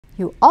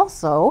You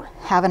also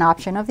have an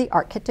option of the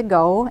art kit to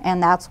go,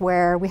 and that's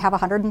where we have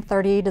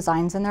 130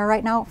 designs in there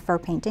right now for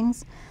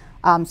paintings.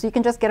 So you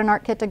can just get an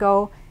art kit to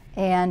go,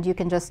 and you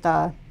can just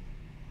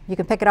you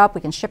can pick it up,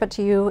 we can ship it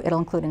to you. It'll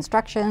include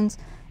instructions.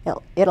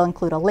 It'll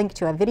include a link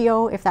to a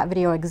video if that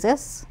video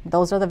exists.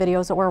 Those are the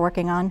videos that we're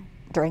working on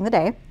during the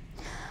day.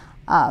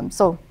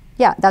 So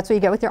yeah, that's what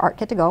you get with your art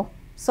kit to go.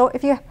 So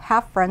if you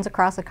have friends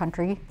across the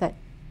country that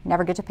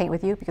never get to paint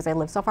with you because they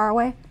live so far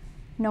away,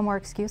 no more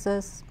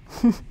excuses.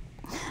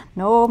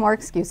 No more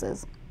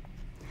excuses.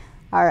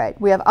 All right,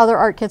 we have other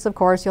art kits, of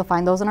course. You'll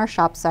find those in our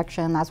shop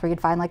section. That's where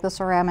you'd find like the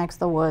ceramics,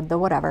 the wood, the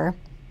whatever.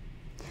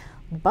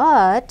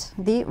 But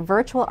the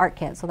virtual art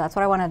kit, so that's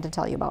what I wanted to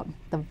tell you about,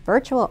 the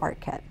virtual art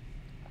kit.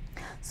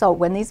 So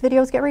when these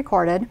videos get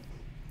recorded,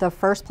 the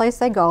first place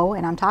they go,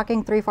 and I'm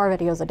talking 3-4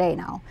 videos a day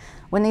now,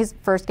 when these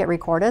first get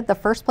recorded, the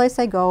first place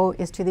they go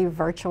is to the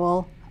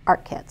virtual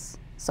art kits.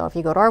 So if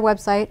you go to our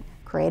website,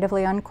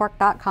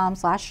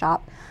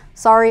 creativellyuncorked.com/shop,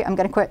 sorry, I'm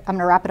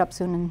gonna wrap it up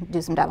soon and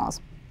do some demos.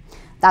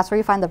 That's where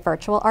you find the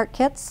virtual art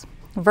kits.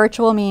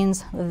 Virtual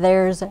means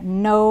there's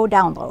no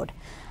download.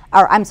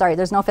 Or I'm sorry,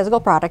 there's no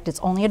physical product, it's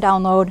only a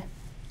download.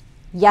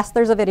 Yes,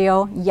 there's a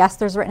video, yes,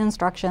 there's written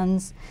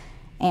instructions,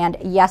 and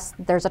yes,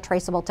 there's a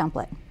traceable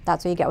template.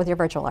 That's what you get with your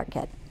virtual art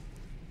kit.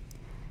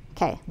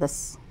 Okay,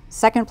 this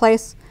second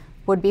place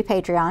would be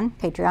Patreon,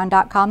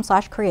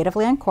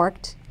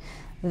 patreon.com/creativelyuncorked.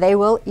 They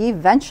will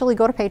eventually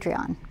go to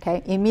Patreon,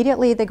 okay?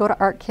 Immediately they go to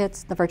art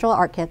kits, the virtual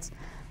art kits.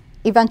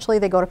 Eventually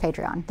they go to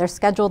Patreon. They're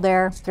scheduled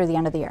there through the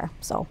end of the year.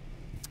 So,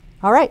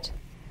 all right,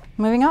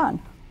 moving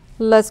on.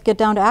 Let's get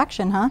down to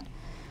action, huh?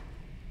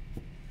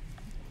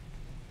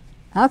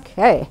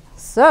 Okay,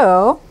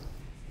 so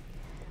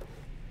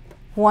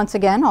once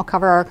again, I'll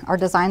cover our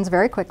designs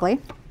very quickly.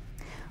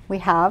 We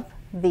have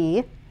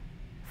the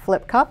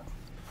flip cup.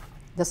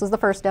 This is the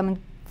first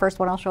one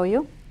I'll show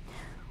you.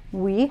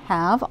 We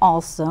have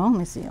also, let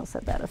me see, I'll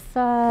set that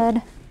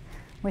aside.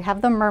 We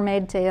have the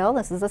mermaid tail.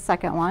 This is the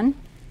second one.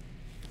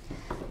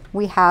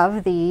 We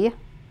have the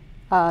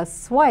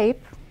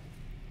swipe,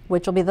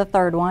 which will be the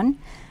third one.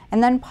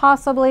 And then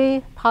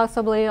possibly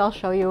I'll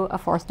show you a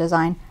fourth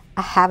design.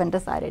 I haven't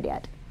decided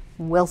yet.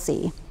 We'll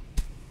see.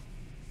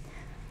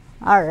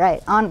 All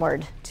right,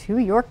 onward to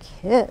your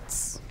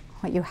kits.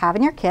 What you have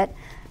in your kit,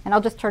 and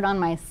I'll just turn on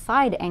my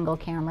side angle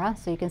camera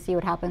so you can see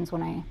what happens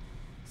when I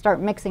start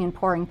mixing and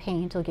pouring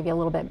paint. It'll give you a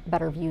little bit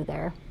better view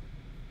there.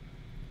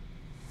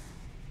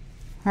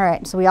 All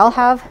right, so we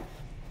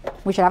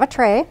should have a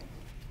tray.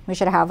 We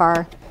should have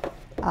our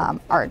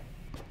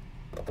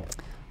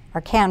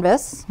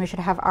canvas. We should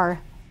have our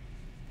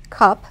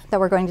cup that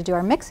we're going to do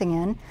our mixing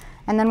in,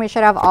 and then we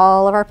should have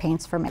all of our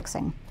paints for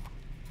mixing.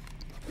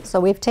 So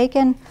we've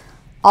taken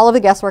all of the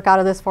guesswork out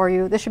of this for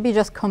you. This should be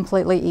just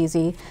completely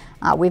easy.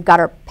 We've got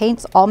our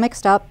paints all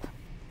mixed up.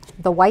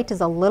 The white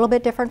is a little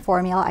bit different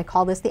formula. I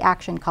call this the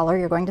action color.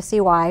 You're going to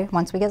see why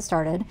once we get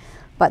started.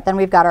 But then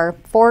we've got our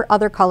 4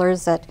 other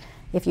colors that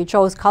if you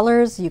chose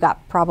colors, you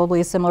got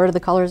probably similar to the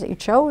colors that you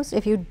chose.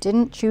 If you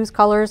didn't choose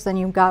colors, then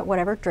you got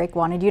whatever Drake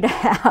wanted you to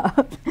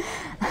have.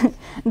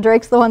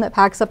 Drake's the one that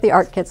packs up the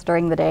art kits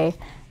during the day,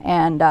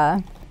 and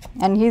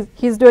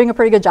he's doing a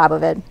pretty good job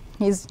of it.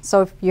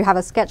 So if you have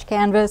a sketch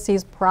canvas,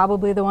 he's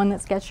probably the one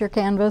that sketched your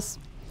canvas.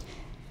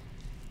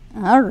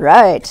 All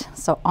right,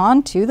 so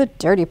on to the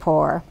dirty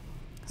pour.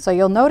 So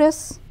you'll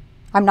notice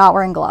I'm not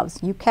wearing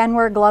gloves. You can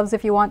wear gloves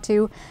if you want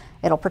to.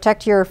 It'll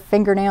protect your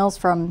fingernails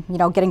from, you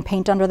know, getting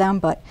paint under them,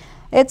 but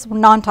it's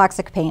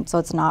non-toxic paint, so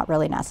it's not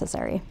really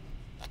necessary.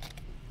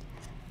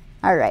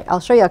 All right,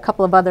 I'll show you a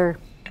couple of other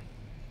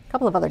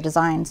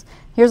designs.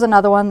 Here's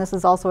another one. This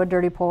is also a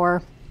dirty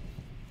pour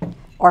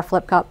or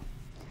flip cup.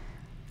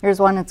 Here's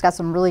one that's got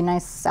some really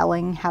nice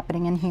selling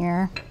happening in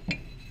here,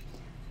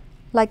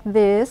 like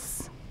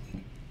this.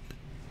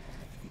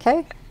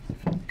 Okay.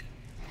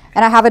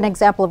 And I have an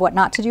example of what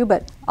not to do,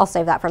 but I'll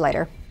save that for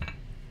later.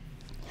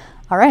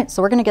 All right,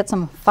 so we're gonna get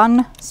some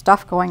fun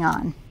stuff going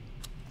on.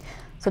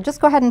 So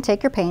just go ahead and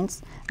take your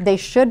paints. They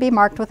should be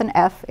marked with an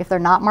F. If they're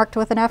not marked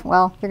with an F,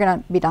 well, you're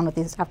gonna be done with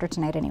these after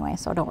tonight anyway,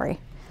 so don't worry.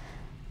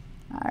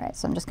 All right,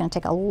 so I'm just gonna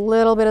take a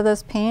little bit of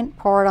this paint,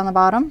 pour it on the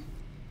bottom.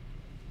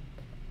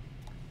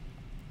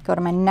 Go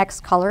to my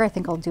next color. I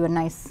think I'll do a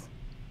nice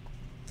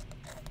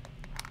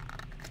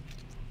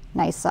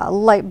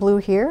light blue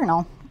here, and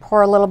I'll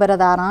pour a little bit of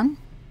that on.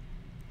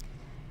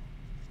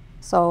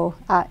 So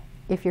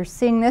if you're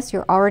seeing this,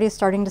 you're already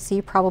starting to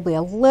see probably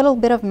a little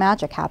bit of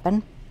magic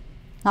happen.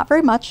 Not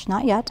very much,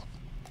 not yet.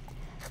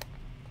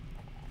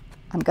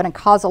 I'm gonna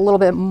cause a little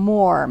bit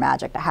more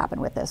magic to happen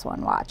with this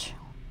one, watch.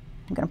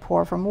 I'm gonna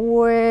pour from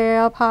way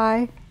up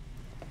high.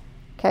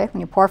 Okay,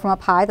 when you pour from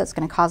up high, that's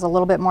gonna cause a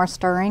little bit more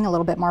stirring, a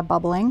little bit more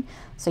bubbling.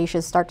 So you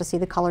should start to see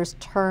the colors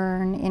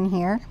turn in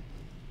here.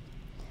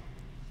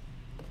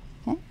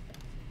 Okay.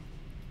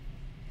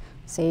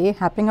 See,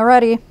 happening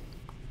already.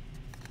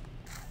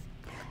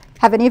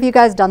 Have any of you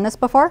guys done this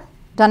before?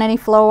 Done any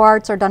flow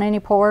arts or done any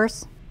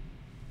pours?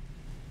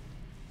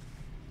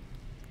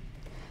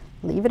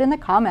 Leave it in the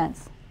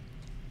comments.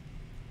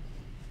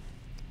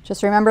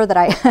 Just remember that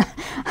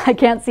I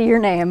can't see your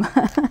name.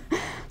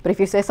 But if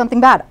you say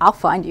something bad, I'll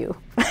find you.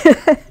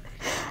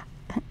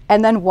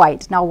 And then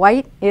white. Now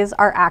white is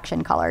our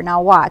action color.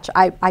 Now watch,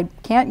 I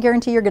can't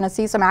guarantee you're gonna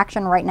see some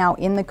action right now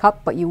in the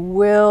cup, but you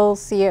will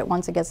see it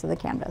once it gets to the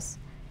canvas.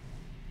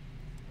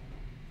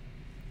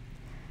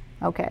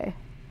 Okay,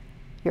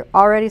 you're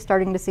already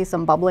starting to see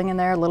some bubbling in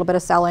there, a little bit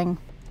of selling.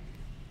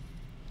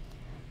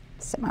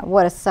 Set my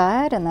wood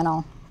aside and then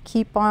I'll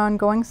keep on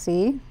going.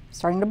 See,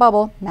 starting to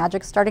bubble,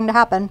 magic's starting to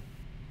happen.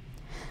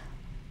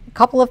 A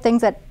couple of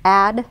things that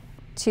add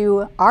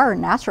to our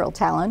natural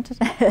talent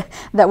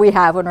that we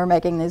have when we're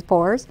making these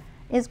pours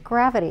is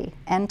gravity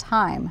and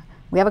time.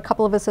 We have a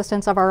couple of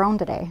assistants of our own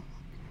today.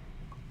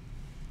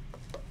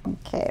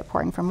 Okay,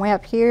 pouring from way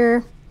up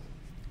here.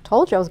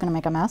 Told you I was gonna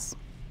make a mess.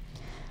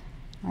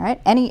 All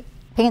right, any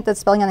paint that's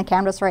spilling on the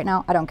canvas right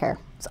now, I don't care.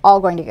 It's all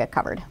going to get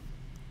covered.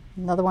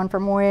 Another one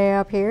from way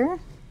up here.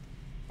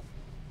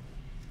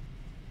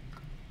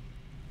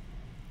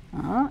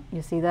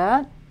 You see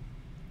that?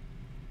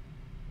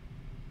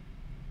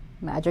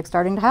 Magic's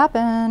starting to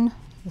happen.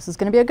 This is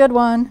gonna be a good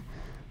one.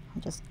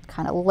 I'll just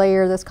kind of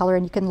layer this color,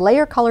 and you can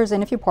layer colors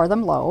in if you pour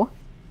them low.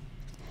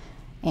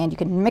 And you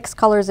can mix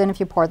colors in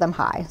if you pour them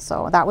high.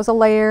 So that was a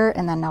layer,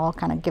 and then now I'll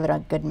kind of give it a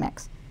good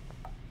mix.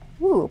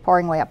 Ooh,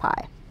 pouring way up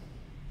high.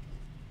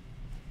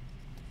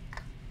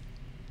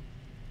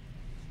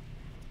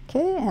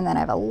 Okay, and then I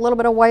have a little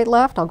bit of white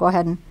left. I'll go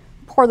ahead and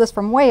pour this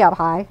from way up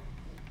high.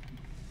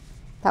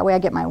 That way I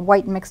get my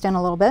white mixed in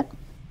a little bit.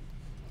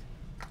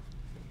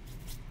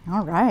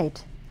 All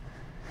right.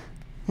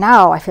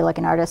 Now I feel like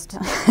an artist.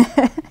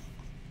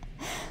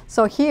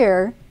 So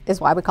here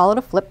is why we call it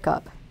a flip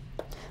cup.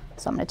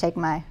 So I'm going to take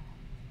my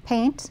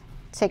paint,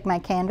 take my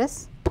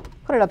canvas,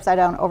 put it upside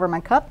down over my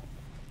cup,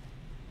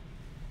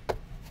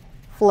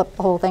 flip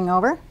the whole thing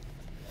over.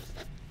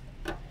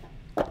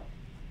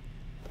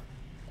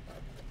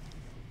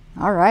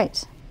 All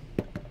right.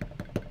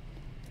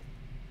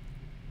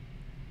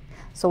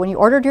 So when you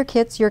ordered your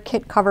kits, your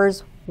kit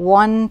covers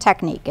one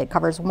technique. It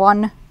covers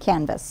one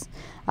canvas.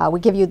 We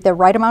give you the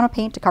right amount of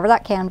paint to cover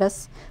that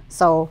canvas,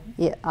 so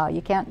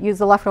you can't use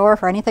the leftover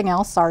for anything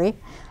else, sorry.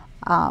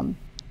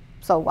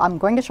 So I'm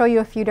going to show you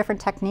a few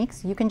different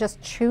techniques. You can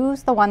just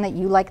choose the one that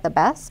you like the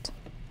best,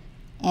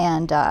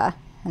 and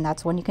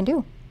that's one you can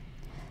do.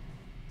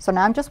 So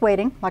now I'm just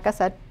waiting. Like I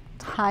said,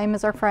 time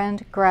is our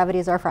friend, gravity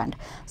is our friend.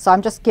 So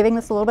I'm just giving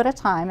this a little bit of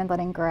time and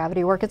letting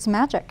gravity work its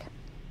magic.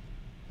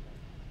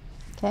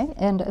 Okay,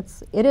 and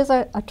it is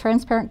a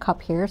transparent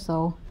cup here,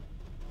 so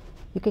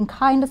you can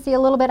kind of see a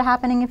little bit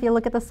happening if you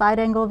look at the side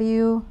angle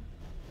view,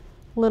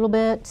 a little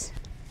bit.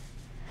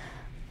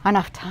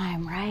 Enough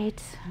time,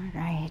 right? All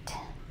right.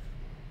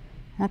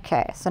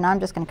 Okay, so now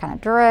I'm just gonna kind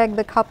of drag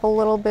the cup a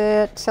little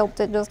bit, tilt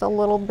it just a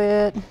little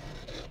bit.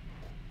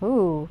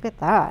 Ooh, look at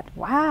that,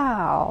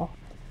 wow.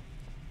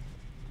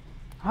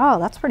 Oh,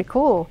 that's pretty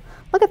cool.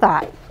 Look at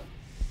that.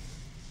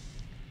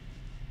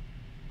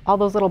 All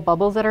those little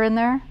bubbles that are in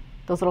there,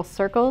 those little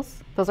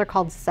circles, those are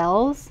called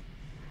cells.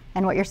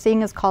 And what you're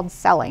seeing is called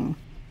selling.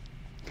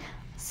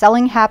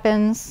 Selling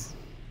happens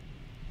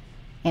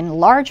in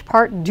large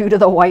part due to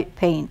the white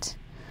paint.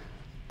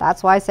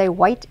 That's why I say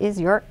white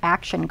is your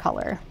action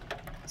color.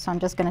 So I'm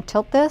just gonna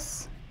tilt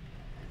this.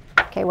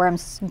 Okay, where I'm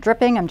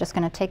dripping, I'm just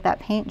gonna take that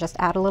paint, just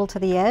add a little to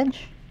the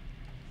edge.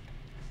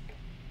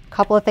 A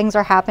couple of things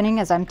are happening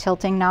as I'm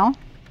tilting now.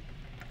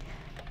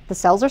 The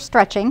cells are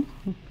stretching,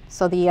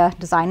 so the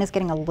design is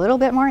getting a little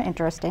bit more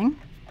interesting.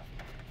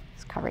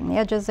 Just covering the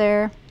edges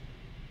there.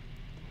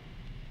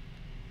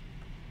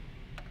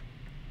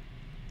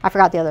 I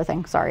forgot the other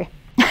thing, sorry.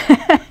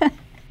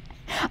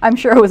 I'm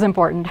sure it was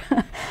important.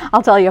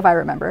 I'll tell you if I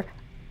remember.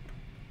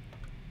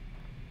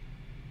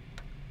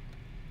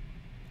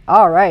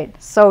 All right,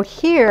 so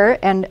here,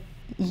 and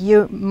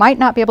you might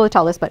not be able to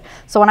tell this, but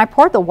so when I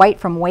poured the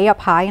white from way up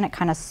high and it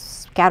kind of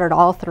scattered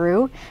all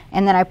through,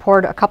 and then I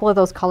poured a couple of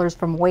those colors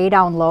from way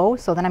down low,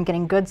 so then I'm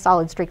getting good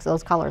solid streaks of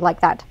those colors, like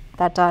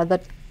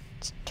the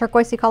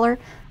turquoisey color.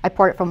 I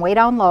poured it from way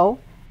down low,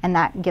 and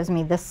that gives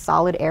me this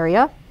solid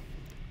area.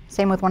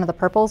 Same with one of the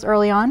purples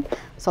early on.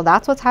 So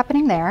that's what's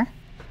happening there.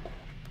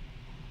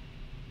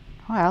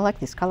 Oh, I like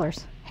these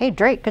colors. Hey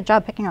Drake, good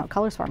job picking out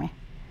colors for me.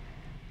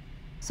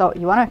 So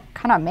you want to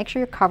kind of make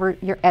sure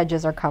your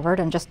edges are covered,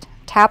 and just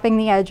tapping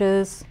the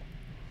edges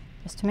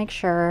just to make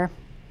sure.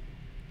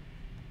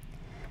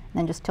 And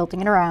then just tilting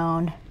it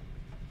around.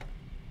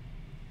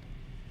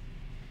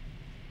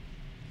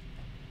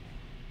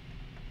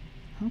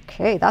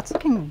 Okay, that's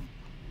looking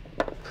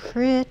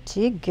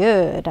pretty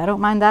good. I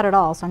don't mind that at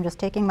all. So I'm just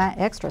taking my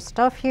extra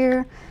stuff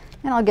here,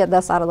 and I'll get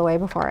this out of the way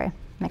before I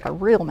make a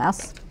real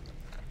mess.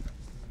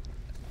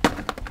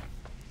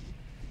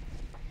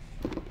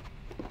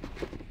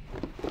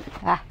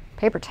 Ah,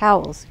 paper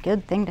towels,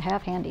 good thing to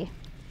have handy.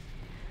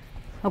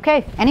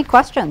 Okay, any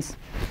questions?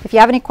 If you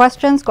have any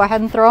questions, go ahead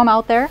and throw them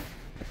out there.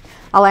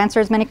 I'll answer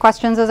as many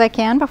questions as I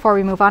can before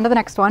we move on to the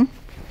next one.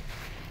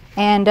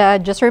 And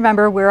just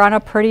remember, we're on a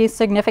pretty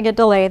significant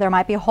delay. There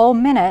might be a whole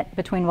minute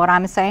between what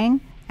I'm saying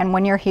and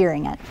when you're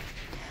hearing it.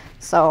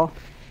 So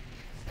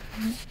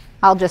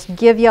I'll just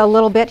give you a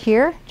little bit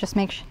here. Just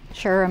make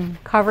sure I'm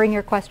covering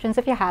your questions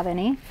if you have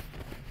any.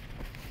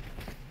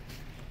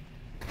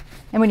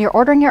 And when you're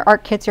ordering your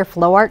art kits, your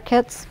flow art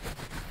kits,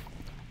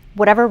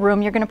 whatever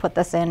room you're going to put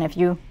this in, if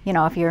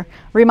if you're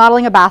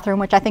remodeling a bathroom,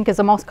 which I think is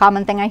the most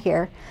common thing I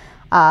hear,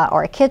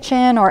 or a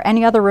kitchen or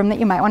any other room that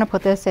you might want to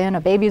put this in,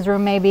 a baby's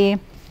room maybe,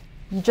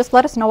 just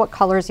let us know what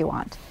colors you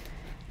want.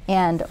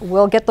 And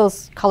we'll get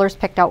those colors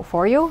picked out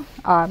for you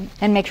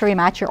and make sure you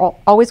match. You're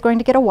always going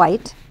to get a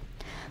white.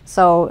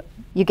 So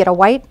you get a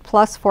white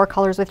plus 4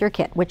 colors with your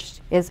kit,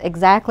 which is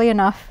exactly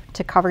enough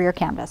to cover your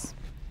canvas.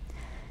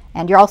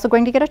 And you're also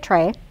going to get a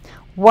tray.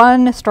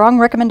 One strong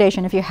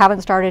recommendation, if you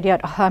haven't started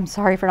yet, I'm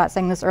sorry for not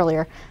saying this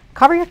earlier,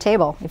 cover your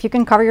table. If you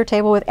can cover your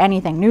table with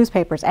anything,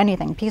 newspapers,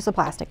 anything, piece of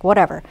plastic,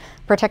 whatever,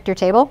 protect your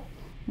table,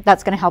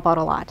 that's going to help out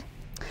a lot.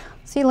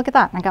 See, look at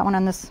that. I got one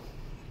on this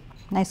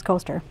nice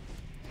coaster.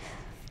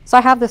 So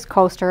I have this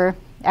coaster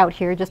out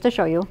here just to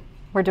show you.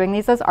 We're doing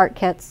these as art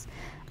kits.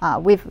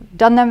 We've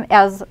done them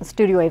as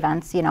studio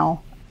events,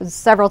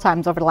 several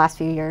times over the last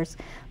few years.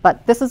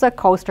 But this is a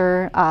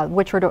coaster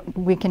which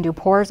we can do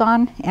pours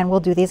on, and we'll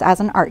do these as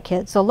an art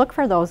kit. So look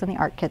for those in the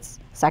art kits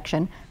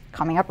section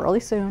coming up really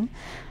soon.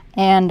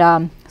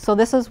 And so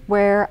this is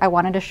where I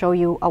wanted to show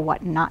you a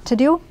what not to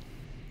do.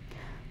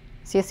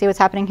 So you see what's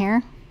happening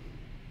here?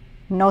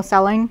 No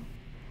selling.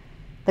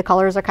 The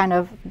colors are kind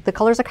of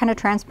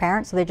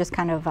transparent, so they just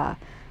kind of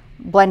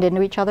blend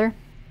into each other.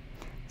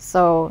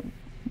 So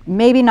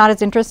maybe not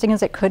as interesting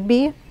as it could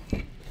be.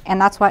 And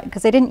that's why,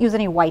 because they didn't use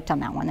any white on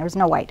that one. There was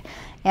no white.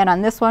 And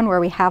on this one where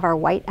we have our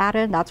white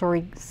added, that's where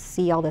we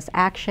see all this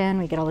action.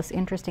 We get all this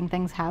interesting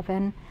things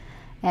happen.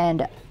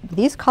 And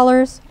these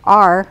colors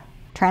are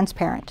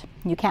transparent.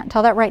 You can't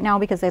tell that right now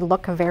because they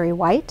look very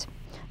white.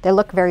 They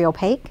look very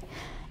opaque,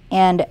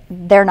 and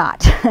they're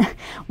not.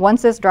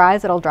 Once this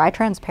dries, it'll dry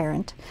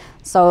transparent.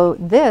 So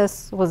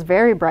this was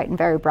very bright and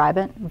very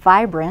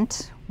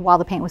vibrant while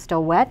the paint was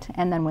still wet.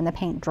 And then when the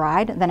paint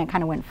dried, then it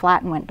kind of went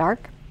flat and went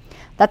dark.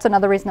 That's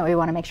another reason that we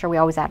want to make sure we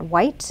always add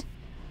white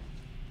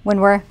when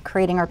we're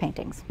creating our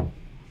paintings.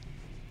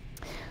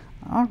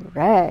 All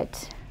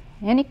right,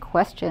 any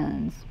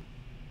questions?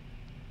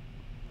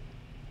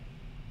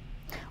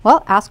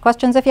 Well, ask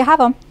questions if you have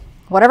them.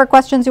 Whatever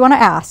questions you want to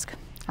ask,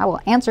 I will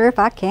answer if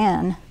I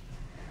can.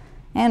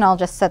 And I'll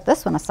just set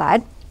this one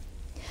aside.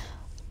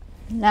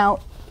 Now,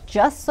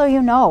 just so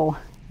you know,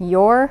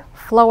 your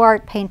flow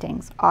art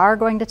paintings are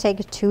going to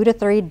take 2 to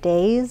 3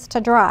 days to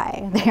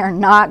dry. They are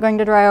not going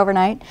to dry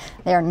overnight.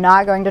 They are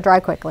not going to dry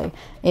quickly.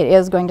 It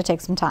is going to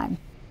take some time.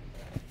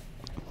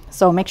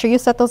 So make sure you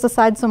set those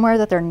aside somewhere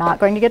that they're not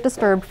going to get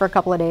disturbed for a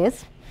couple of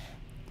days.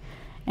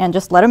 And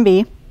just let them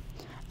be.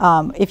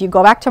 If you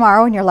go back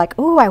tomorrow and you're like,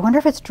 ooh, I wonder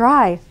if it's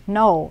dry.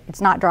 No,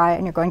 it's not dry,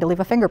 and you're going to leave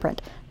a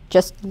fingerprint.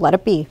 Just let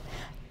it be.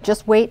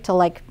 Just wait till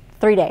like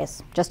 3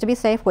 days. Just to be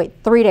safe, wait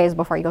 3 days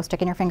before you go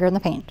sticking your finger in the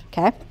paint,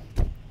 okay?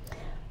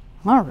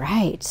 All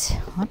right,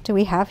 what do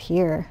we have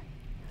here?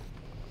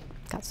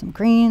 Got some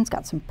greens,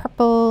 got some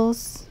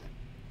purples.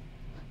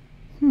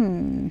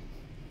 That's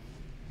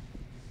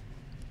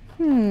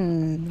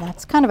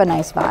kind of a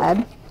nice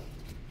vibe.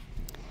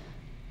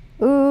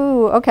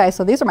 Ooh, okay,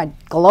 so these are my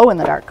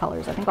glow-in-the-dark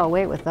colors. I think I'll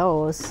wait with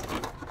those.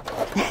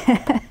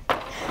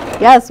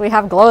 Yes, we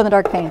have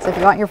glow-in-the-dark paints. If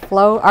you want your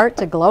flow art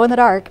to glow in the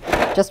dark,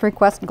 just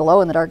request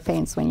glow-in-the-dark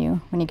paints when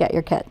you get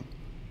your kit.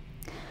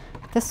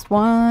 This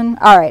one,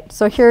 all right,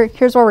 so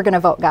here's where we're gonna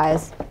vote,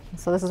 guys.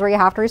 So this is where you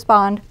have to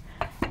respond.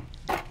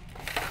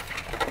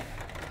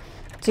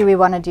 Do we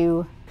wanna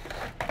do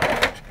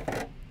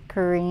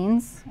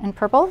greens and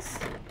purples?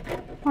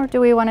 Or do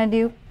we wanna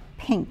do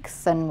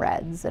pinks and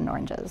reds and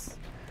oranges?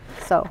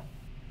 So,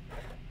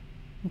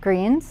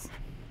 greens,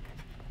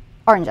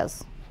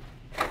 oranges.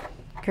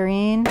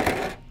 Green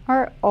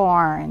or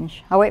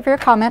orange. I'll wait for your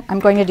comment. I'm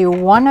going to do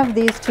one of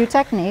these two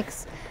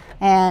techniques,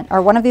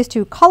 or one of these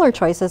two color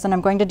choices, and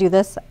I'm going to do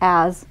this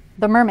as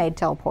the mermaid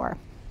tail pour.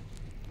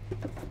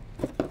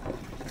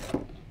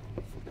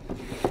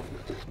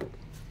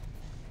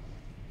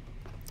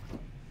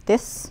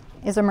 This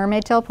is a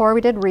mermaid tail pour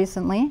we did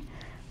recently.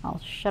 I'll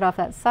shut off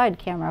that side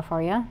camera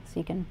for you so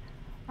you can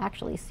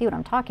actually see what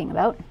I'm talking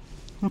about.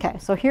 Okay,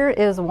 so here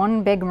is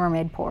one big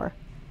mermaid pour.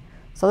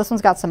 So this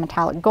one's got some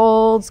metallic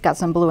golds, got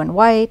some blue and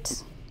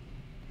white.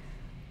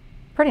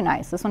 Pretty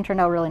nice. This one turned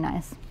out really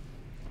nice.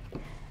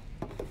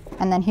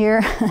 And then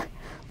here,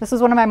 this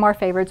is one of my more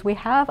favorites. We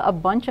have a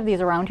bunch of these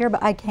around here,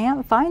 but I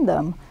can't find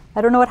them.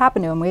 I don't know what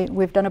happened to them.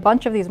 We've done a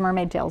bunch of these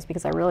mermaid tails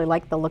because I really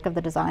like the look of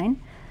the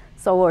design.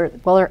 So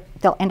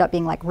they'll end up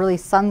being like really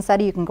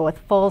sunsetty. You can go with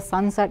full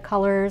sunset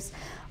colors,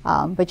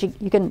 but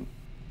you can.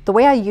 The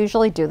way I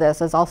usually do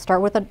this is I'll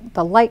start with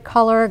the light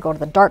color, go to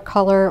the dark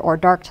color, or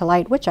dark to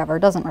light, whichever,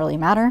 doesn't really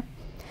matter.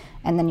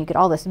 And then you get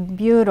all this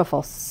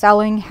beautiful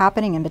selling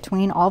happening in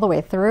between all the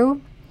way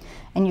through.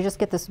 And you just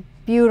get this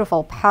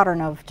beautiful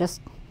pattern of just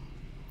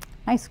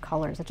nice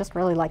colors. I just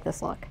really like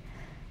this look.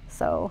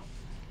 So,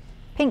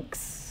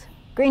 pinks,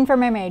 green for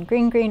mermaid,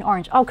 green, green,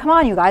 orange. Oh, come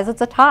on, you guys,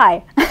 it's a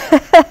tie.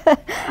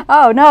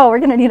 Oh no, we're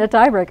gonna need a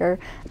tiebreaker.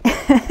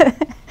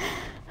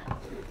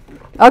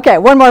 Okay,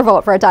 one more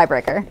vote for a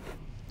tiebreaker.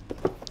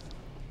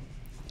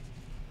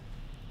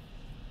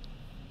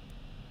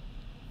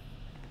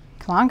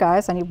 Come on,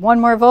 guys, I need one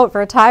more vote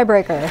for a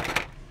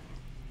tiebreaker.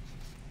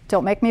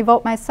 Don't make me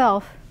vote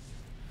myself.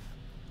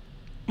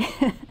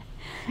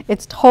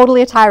 It's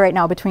totally a tie right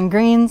now between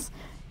greens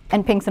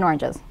and pinks and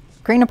oranges.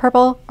 Green and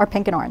purple or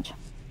pink and orange.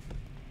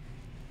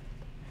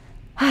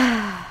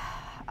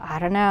 I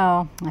don't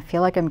know. I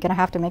feel like I'm gonna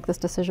have to make this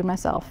decision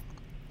myself.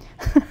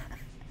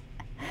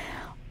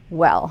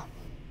 Well,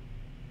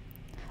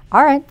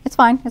 all right, it's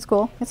fine, it's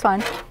cool, it's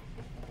fine.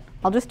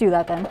 I'll just do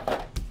that then.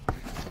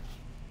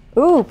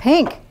 Ooh,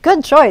 pink,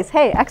 good choice.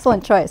 Hey,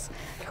 excellent choice.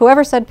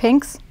 Whoever said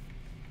pinks,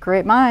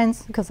 great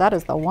minds, because that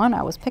is the one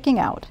I was picking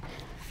out.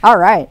 All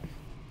right,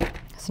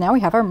 so now we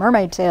have our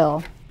mermaid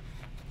tail.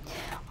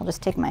 I'll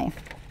just take my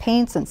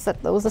paints and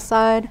set those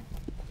aside.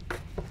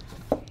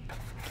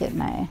 Get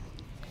my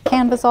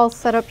canvas all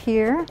set up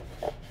here.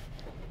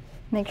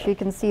 Make sure you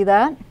can see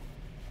that.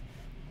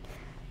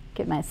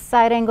 Get my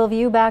side angle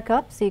view back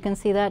up so you can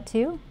see that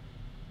too.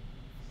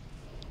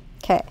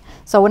 Okay,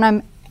 so when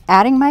I'm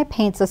adding my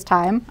paints this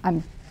time,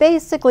 I'm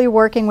basically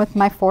working with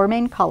my 4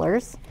 main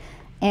colors.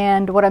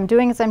 And what I'm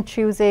doing is I'm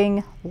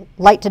choosing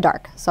light to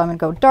dark. So I'm gonna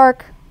go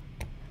dark.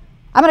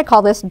 I'm gonna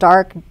call this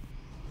dark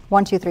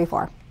 1, 2, 3,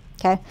 4.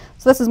 Okay,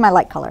 so this is my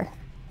light color.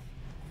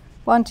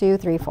 1, 2,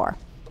 3, 4.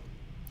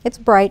 It's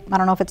bright. I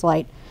don't know if it's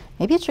light.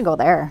 Maybe it should go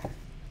there.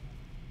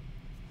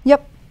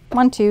 Yep,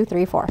 1, 2,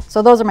 3, 4.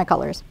 So those are my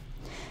colors.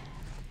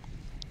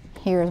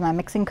 Here's my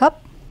mixing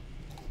cup.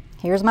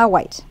 Here's my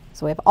white.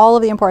 So we have all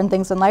of the important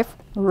things in life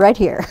right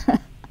here.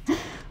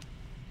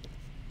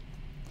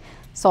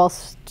 So I'll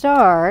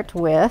start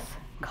with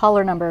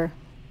color number,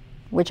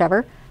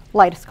 whichever,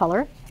 lightest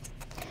color.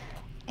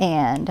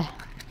 And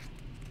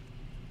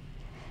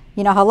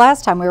you know how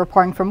last time we were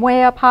pouring from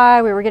way up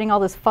high, we were getting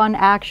all this fun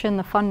action,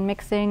 the fun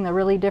mixing, the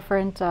really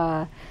different,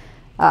 the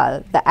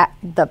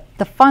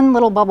fun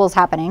little bubbles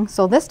happening.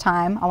 So this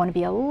time I want to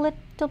be a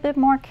little bit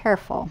more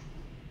careful.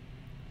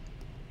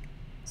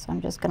 So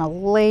I'm just going to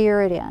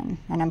layer it in,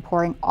 and I'm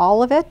pouring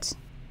all of it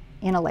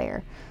in a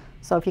layer.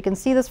 So if you can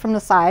see this from the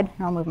side,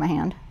 I'll move my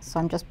hand. So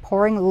I'm just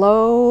pouring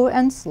low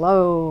and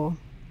slow,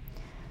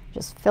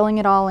 just filling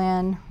it all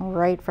in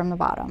right from the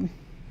bottom.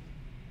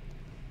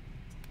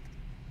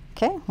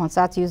 Okay, once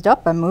that's used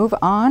up, I move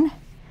on,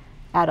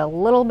 add a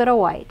little bit of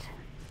white.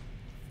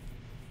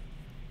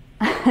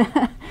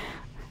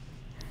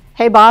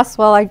 Hey boss,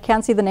 well I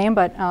can't see the name,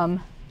 but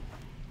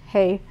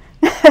hey.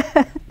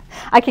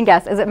 I can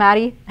guess, is it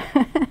Maddie?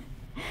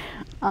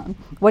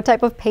 What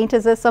type of paint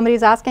is this?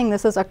 Somebody's asking.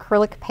 This is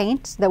acrylic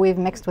paint that we've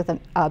mixed with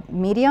a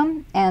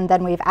medium, and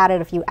then we've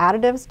added a few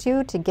additives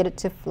to get it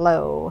to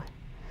flow.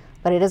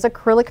 But it is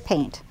acrylic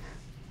paint.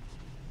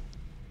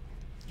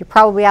 You're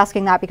probably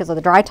asking that because of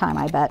the dry time,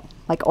 I bet.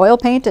 Like oil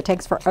paint, it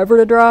takes forever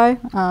to dry.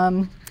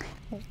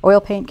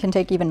 Oil paint can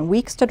take even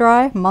weeks to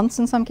dry, months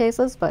in some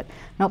cases, but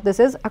nope, this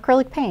is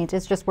acrylic paint.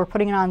 It's just we're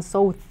putting it on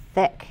so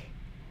thick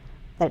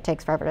that it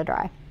takes forever to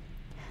dry.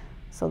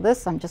 So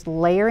this, I'm just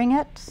layering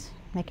it,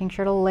 making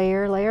sure to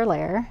layer, layer,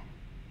 layer,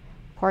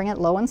 pouring it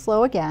low and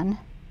slow again.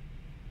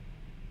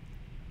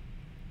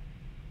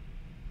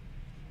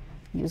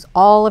 Use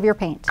all of your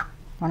paint.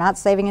 We're not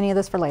saving any of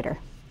this for later.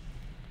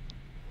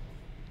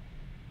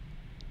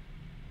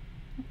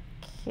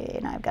 Okay,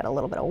 now I've got a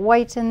little bit of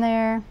white in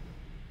there.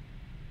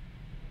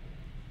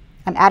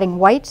 I'm adding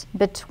white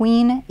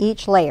between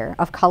each layer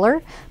of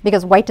color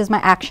because white is my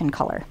action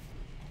color.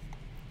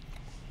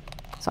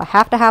 So I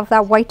have to have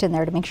that white in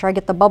there to make sure I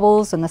get the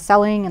bubbles and the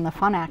selling and the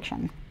fun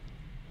action.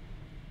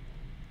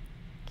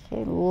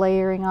 Okay,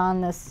 layering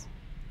on this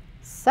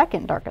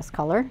second darkest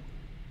color.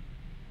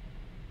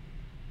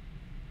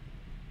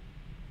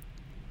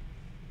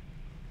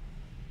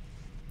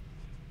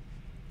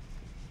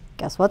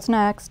 Guess what's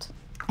next?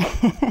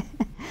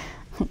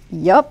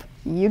 Yup,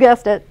 you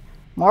guessed it,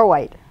 more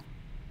white.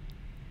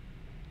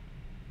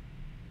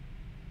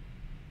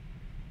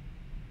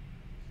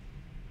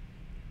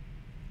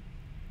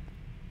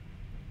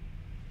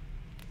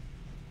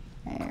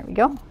 There we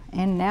go.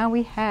 And now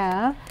we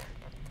have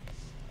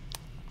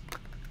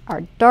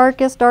our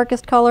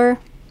darkest color.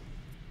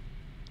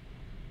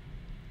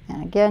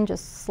 And again,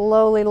 just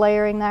slowly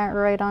layering that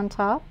right on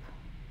top.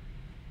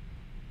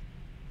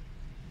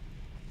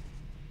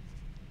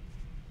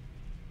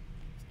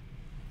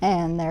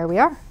 And there we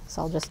are.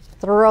 So I'll just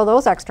throw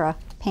those extra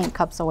paint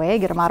cups away,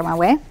 get them out of my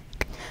way.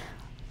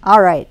 All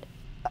right.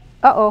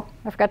 Uh-oh,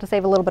 I forgot to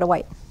save a little bit of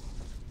white.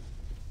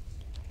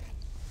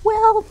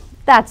 Well,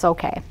 that's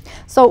okay.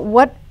 So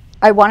what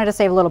I wanted to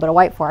save a little bit of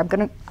white for,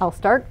 I'll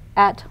start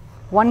at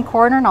one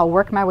corner and I'll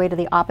work my way to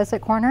the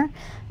opposite corner,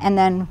 and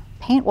then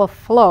paint will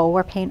flow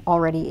where paint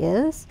already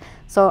is.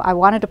 So I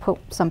wanted to put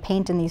some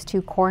paint in these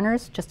two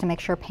corners just to make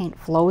sure paint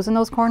flows in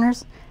those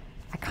corners.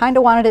 I kind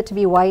of wanted it to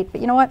be white,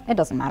 but you know what? It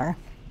doesn't matter.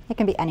 It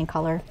can be any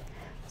color.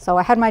 So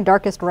I had my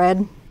darkest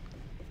red.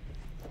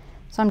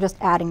 So I'm just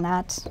adding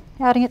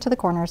it to the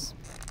corners.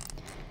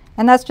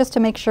 And that's just to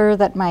make sure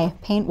that my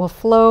paint will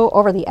flow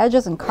over the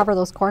edges and cover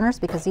those corners,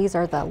 because these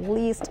are the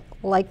least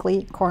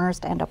likely corners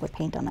to end up with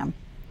paint on them.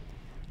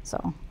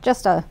 So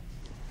just to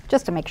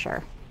make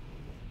sure.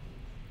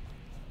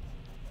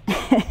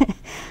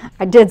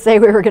 I did say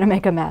we were going to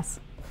make a mess.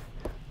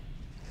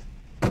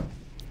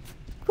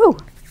 Whew.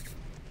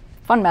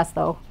 Fun mess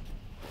though.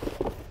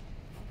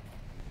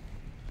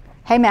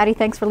 Hey Maddie,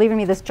 thanks for leaving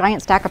me this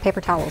giant stack of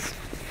paper towels.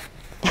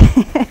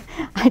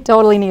 I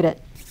totally need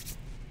it.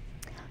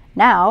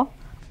 Now,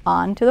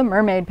 on to the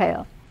mermaid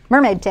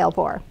tail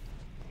pour.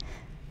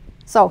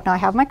 So now I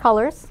have my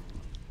colors.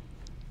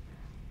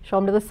 Show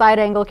them to the side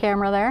angle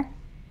camera there.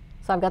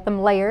 So I've got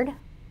them layered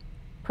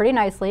pretty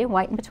nicely,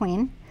 white in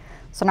between.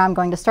 So now I'm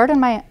going to start in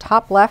my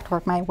top left,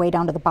 work my way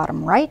down to the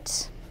bottom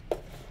right,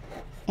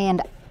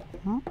 and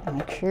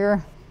make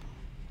sure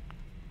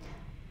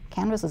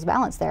canvas is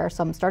balanced there.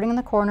 So I'm starting in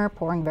the corner,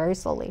 pouring very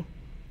slowly.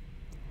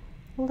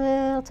 A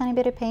little tiny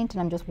bit of paint,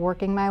 and I'm just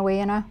working my way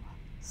in a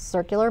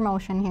circular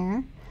motion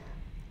here.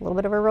 A little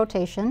bit of a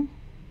rotation.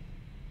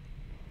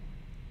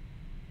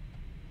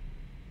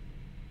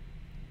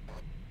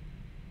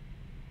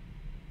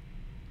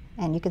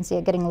 And you can see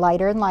it getting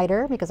lighter and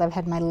lighter because I've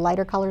had my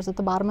lighter colors at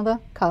the bottom of the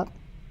cup.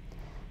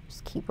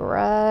 Just keep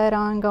right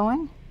on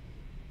going.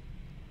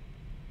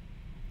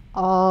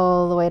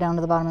 All the way down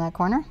to the bottom of that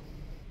corner.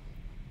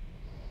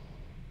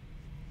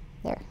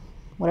 There.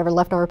 Whatever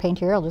leftover paint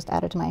here, I'll just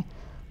add it to my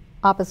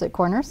opposite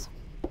corners.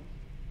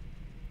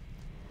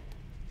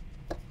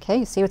 Okay,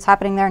 you see what's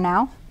happening there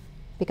now?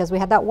 Because we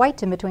had that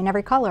white in between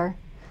every color.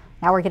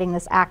 Now we're getting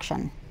this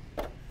action.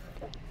 I'm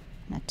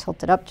going to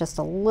tilt it up just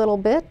a little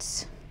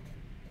bit.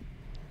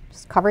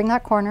 Just covering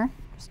that corner,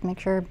 just to make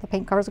sure the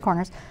paint covers the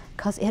corners,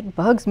 because it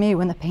bugs me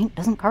when the paint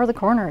doesn't cover the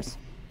corners.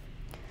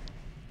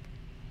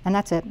 And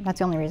that's it, that's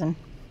the only reason.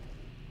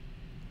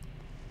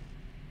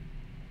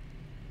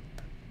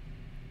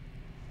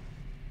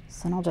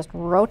 So then I'll just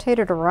rotate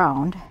it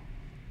around.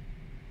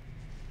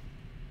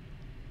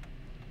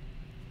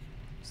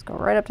 Just go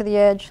right up to the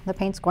edge. The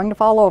paint's going to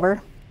fall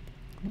over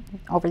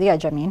the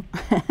edge, I mean.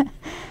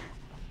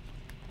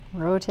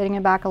 Rotating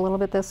it back a little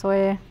bit this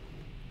way.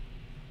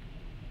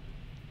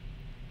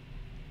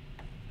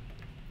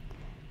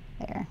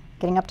 There,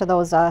 getting up to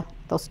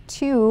those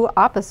two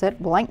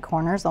opposite blank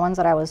corners, the ones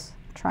that I was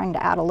trying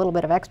to add a little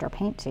bit of extra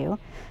paint to,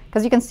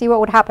 because you can see what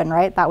would happen,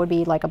 right? That would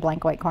be like a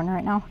blank white corner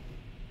right now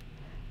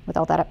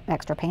without that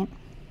extra paint.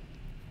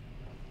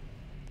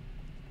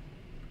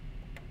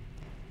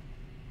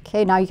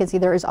 Okay, now you can see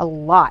there is a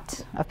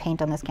lot of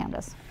paint on this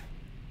canvas.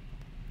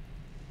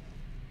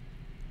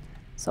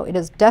 So it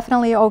is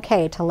definitely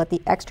okay to let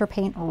the extra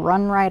paint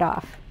run right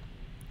off.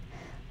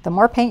 The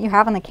more paint you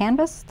have on the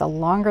canvas, the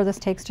longer this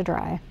takes to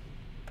dry.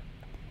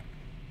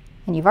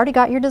 And you've already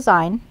got your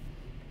design.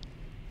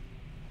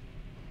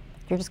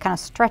 You're just kind of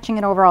stretching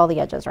it over all the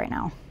edges right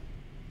now.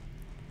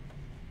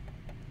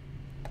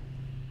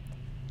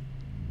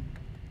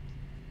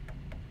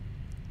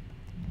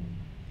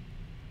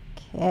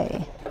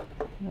 Okay,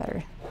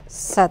 better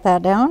set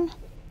that down.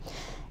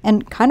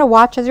 And kind of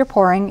watch as you're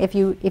pouring. If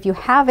you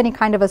have any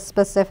kind of a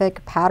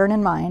specific pattern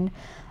in mind,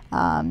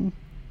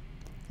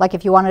 like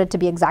if you wanted it to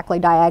be exactly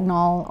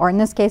diagonal, or in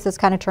this case it's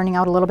kind of turning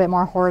out a little bit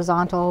more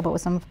horizontal, but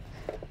with some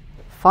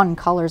fun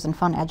colors and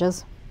fun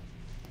edges.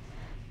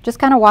 Just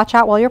kind of watch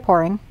out while you're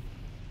pouring.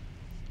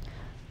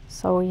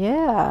 So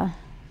yeah,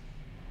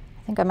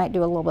 I think I might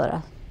do a little bit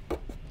of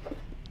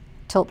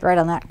tilt right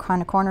on that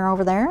kind of corner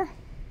over there.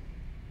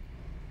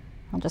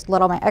 I'll just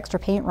let all my extra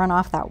paint run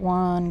off that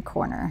one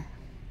corner.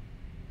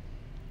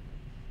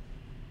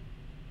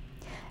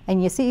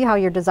 And you see how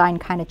your design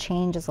kind of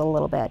changes a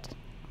little bit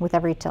with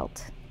every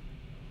tilt.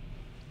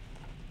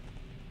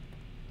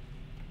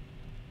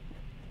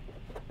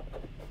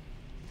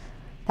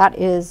 That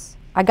is,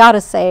 I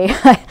gotta say,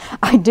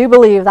 I do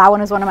believe that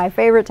one is one of my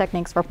favorite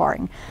techniques for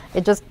pouring.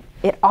 It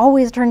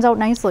always turns out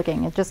nice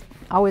looking. It just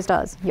always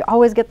does. You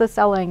always get the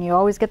selling, you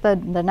always get the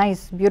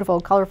nice, beautiful,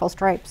 colorful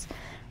stripes.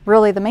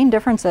 Really, the main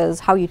difference is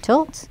how you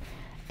tilt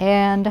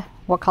and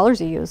what colors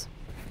you use.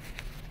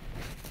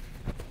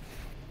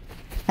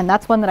 And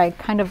that's one that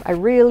I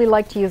really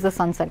like to use the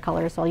sunset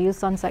colors. So I'll use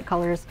sunset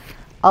colors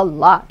a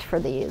lot for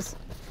these.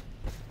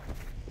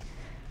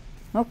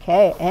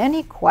 Okay,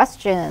 any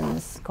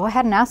questions? Go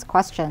ahead and ask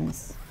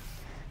questions.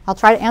 I'll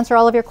try to answer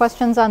all of your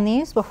questions on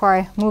these before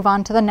I move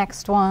on to the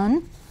next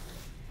one.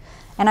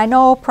 And I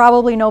know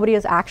probably nobody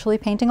is actually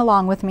painting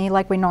along with me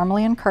like we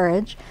normally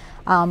encourage,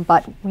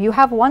 but you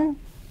have one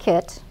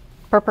kit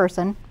per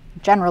person,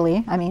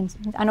 generally. I mean,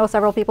 I know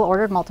several people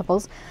ordered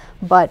multiples,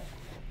 but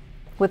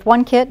with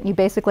one kit, you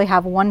basically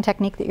have one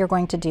technique that you're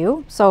going to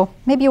do. So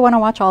maybe you want to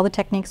watch all the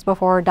techniques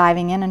before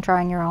diving in and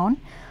trying your own.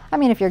 I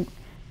mean, if you're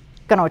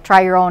going to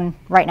try your own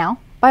right now,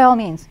 by all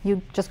means,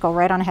 you just go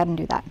right on ahead and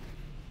do that.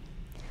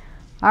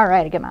 All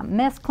right, I get my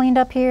mess cleaned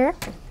up here.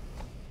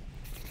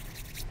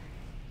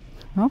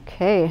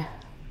 Okay.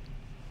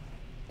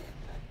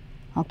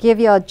 I'll give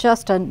you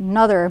just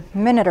another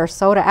minute or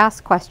so to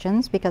ask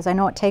questions because I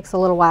know it takes a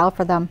little while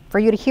for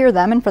you to hear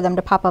them and for them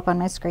to pop up on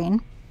my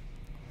screen.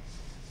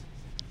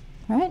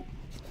 Right?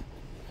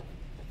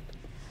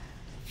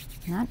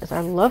 And that is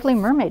our lovely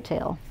mermaid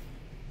tail.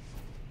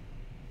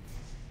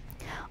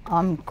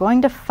 I'm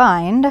going to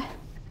find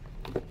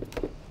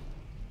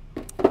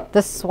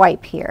the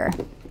swipe here.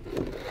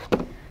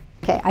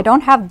 Okay, I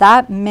don't have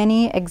that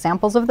many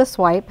examples of the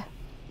swipe.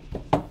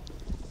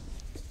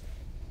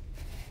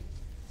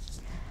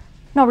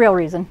 No real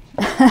reason.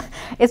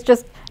 It's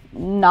just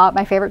not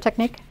my favorite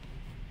technique.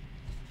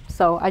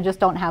 So I just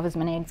don't have as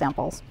many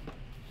examples.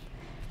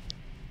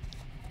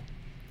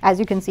 As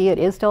you can see, it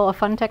is still a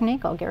fun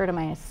technique. I'll get rid of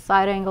my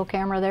side angle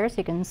camera there so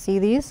you can see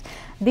these.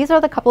 These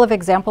are the couple of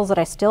examples that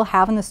I still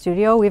have in the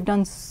studio. We've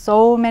done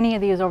so many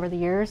of these over the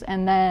years,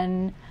 and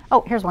then,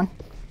 oh, here's one.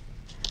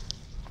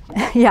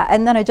 Yeah,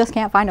 and then I just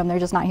can't find them. They're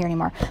just not here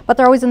anymore. But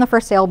they're always in the for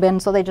sale bin,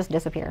 so they just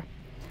disappear.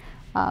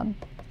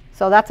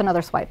 So that's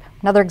another swipe.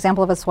 Another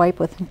example of a swipe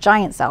with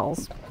giant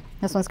cells.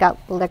 This one's got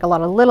like a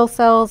lot of little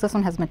cells. This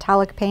one has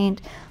metallic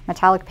paint.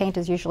 Metallic paint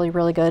is usually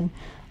really good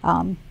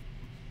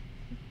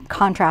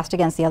contrast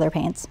against the other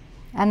paints.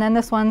 And then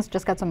this one's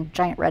just got some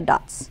giant red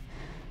dots.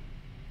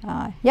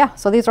 Yeah,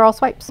 so these are all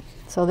swipes.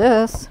 So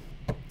this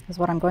is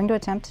what I'm going to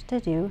attempt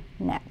to do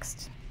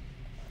next.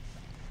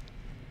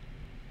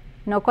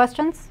 No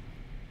questions?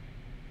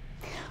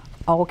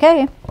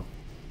 Okay.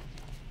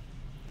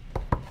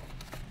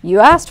 You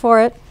asked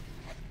for it,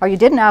 or you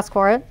didn't ask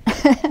for it.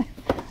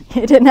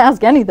 You didn't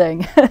ask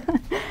anything.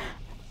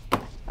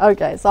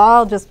 Okay, so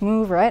I'll just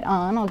move right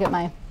on. I'll get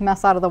my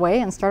mess out of the way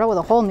and start out with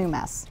a whole new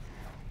mess.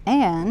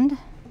 And,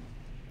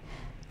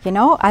 you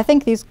know, I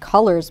think these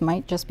colors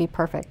might just be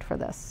perfect for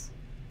this.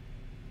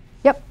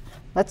 Yep,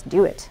 let's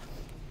do it.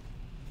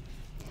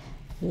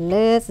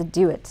 Let's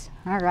do it.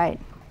 All right.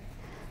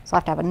 So I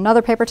have to have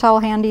another paper towel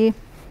handy.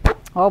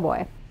 Oh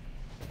boy.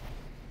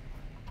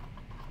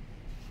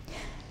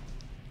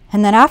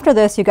 And then after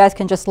this, you guys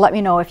can just let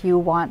me know if you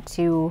want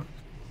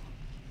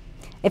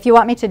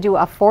me to do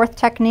a fourth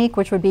technique,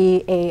 which would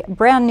be a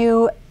brand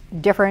new,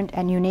 different,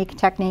 and unique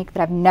technique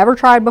that I've never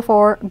tried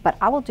before, but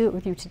I will do it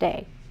with you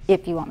today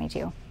if you want me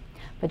to.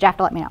 But you have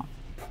to let me know.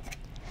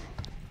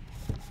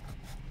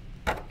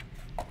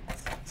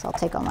 So I'll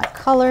take all my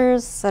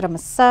colors, set them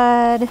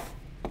aside.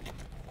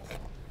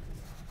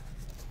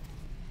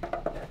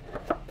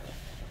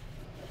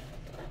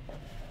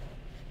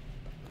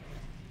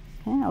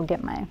 And I'll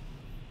get my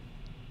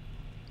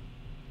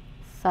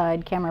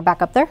side camera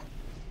back up there.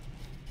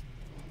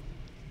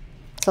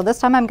 So this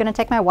time I'm going to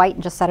take my white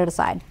and just set it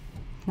aside.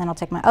 And then I'll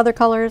take my other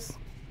colors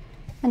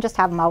and just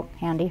have them out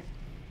handy.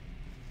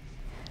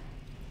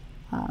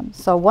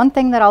 So one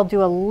thing that I'll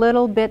do a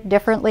little bit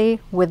differently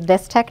with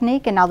this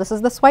technique, and now this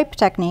is the swipe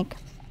technique,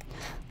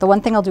 the one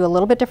thing I'll do a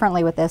little bit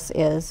differently with this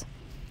is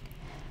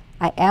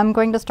I am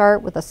going to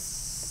start with a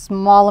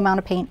small amount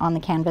of paint on the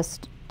canvas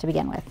to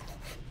begin with.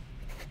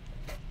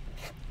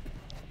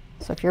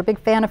 So if you're a big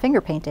fan of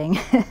finger painting,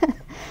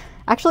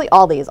 actually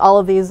all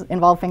of these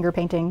involve finger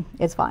painting.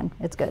 It's fun,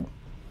 it's good.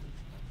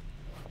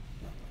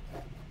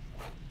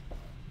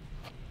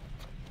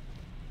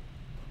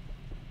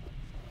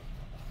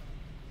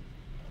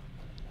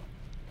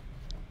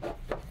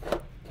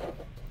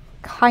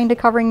 Kind of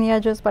covering the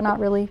edges, but not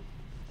really.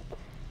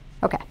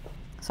 Okay,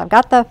 so I've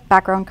got the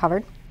background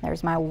covered.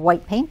 There's my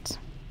white paint.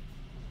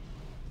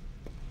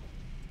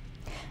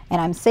 And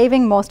I'm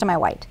saving most of my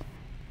white.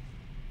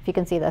 If you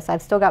can see this,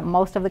 I've still got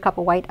most of the cup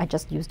of white. I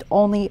just used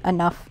only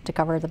enough to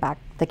cover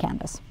the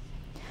canvas.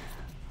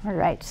 All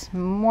right,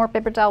 more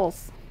paper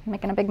towels.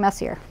 Making a big mess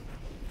here.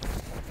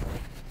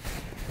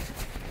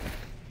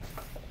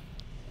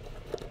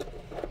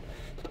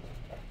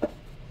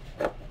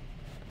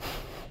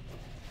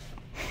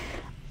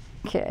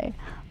 Okay,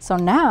 so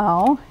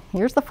now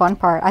here's the fun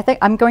part. I think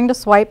I'm going to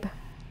swipe.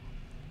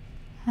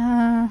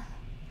 I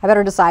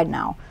better decide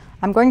now.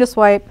 I'm going to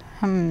swipe.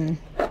 I'm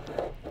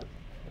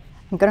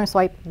going to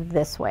swipe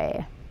this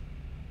way.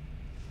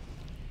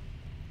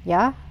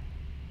 Yeah?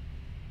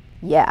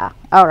 Yeah.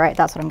 All right,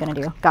 that's what I'm going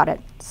to do. Got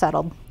it.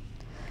 Settled.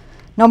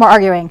 No more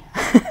arguing.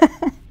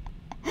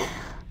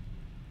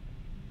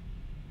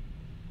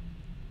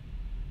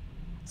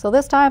 So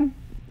this time,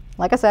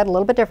 like I said, a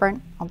little bit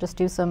different. I'll just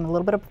do a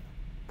little bit of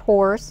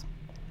pours.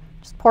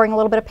 Just pouring a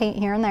little bit of paint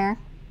here and there.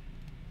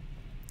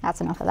 That's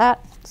enough of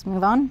that. Let's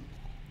move on.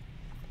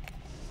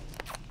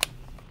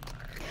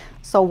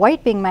 So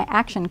white being my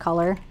action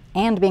color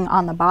and being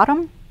on the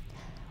bottom,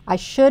 I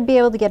should be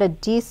able to get a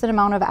decent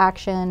amount of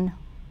action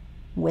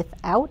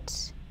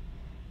without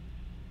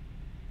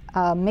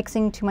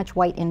mixing too much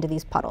white into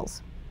these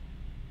puddles.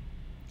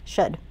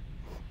 Should.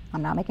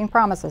 I'm not making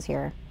promises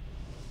here.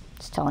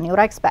 Just telling you what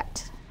I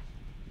expect.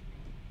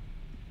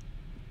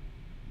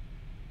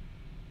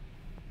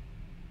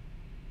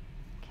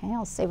 Okay,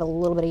 I'll save a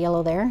little bit of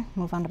yellow there.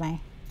 Move on to how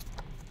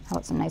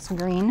about some nice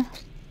green.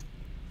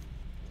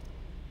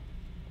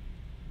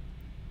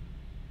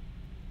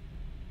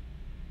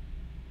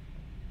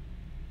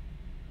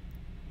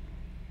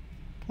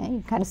 Okay, you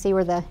can kind of see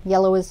where the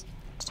yellow is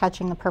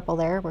touching the purple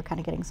there. We're kind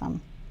of getting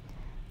some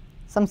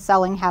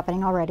selling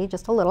happening already,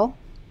 just a little.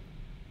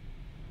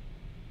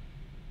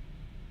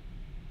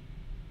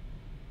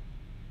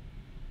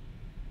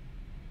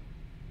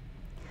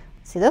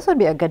 See, this would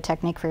be a good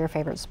technique for your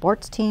favorite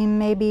sports team,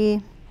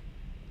 maybe.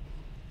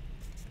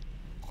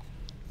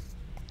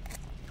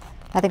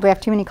 I think we have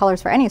too many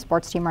colors for any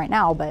sports team right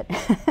now, but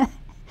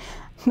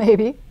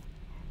maybe.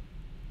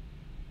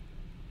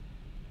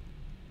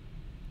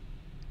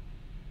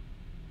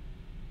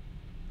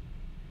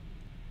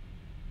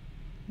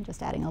 I'm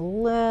just adding a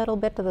little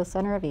bit to the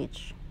center of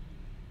each.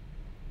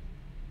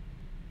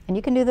 And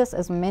you can do this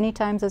as many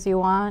times as you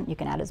want. You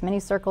can add as many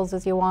circles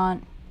as you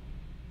want.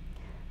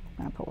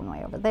 I'm going to put one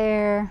way over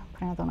there,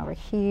 put another one over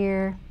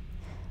here.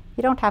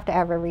 You don't have to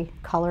have every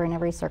color in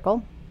every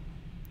circle.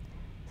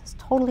 This is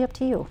totally up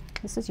to you.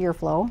 This is your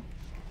flow.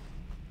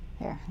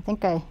 There, I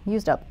think I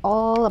used up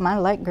all of my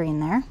light green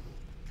there.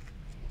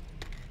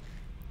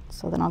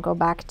 So then I'll go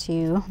back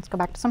to, let's go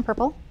back to some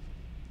purple.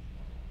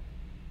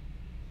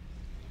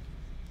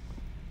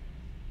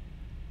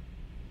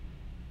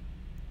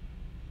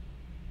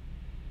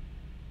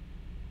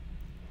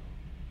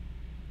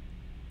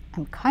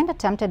 I'm kind of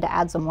tempted to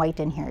add some white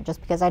in here just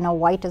because I know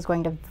white is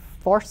going to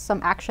force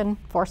some action,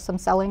 force some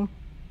selling.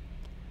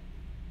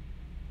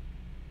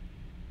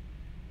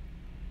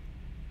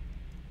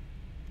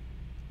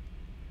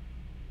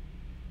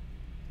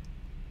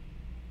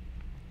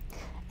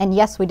 And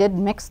yes, we did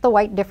mix the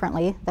white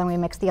differently than we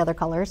mixed the other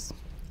colors.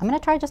 I'm going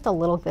to try just a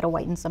little bit of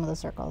white in some of the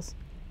circles,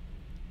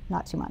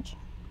 not too much.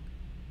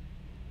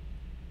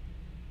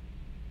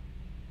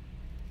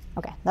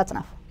 Okay, that's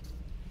enough.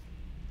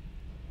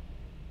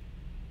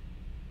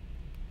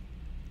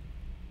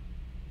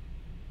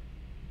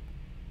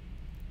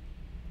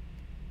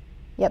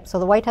 Yep, so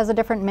the white has a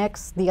different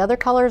mix. The other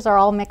colors are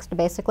all mixed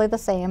basically the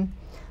same,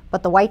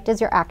 but the white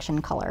is your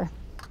action color.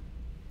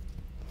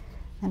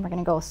 And we're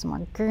going to go with some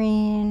more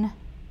green.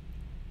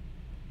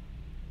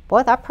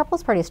 Boy, that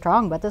purple's pretty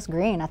strong, but this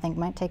green I think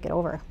might take it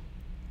over.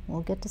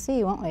 We'll get to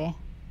see, won't we?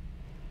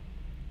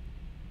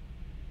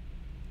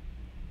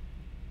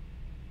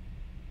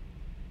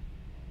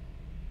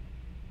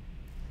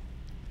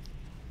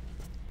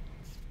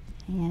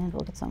 And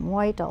we'll get some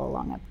white all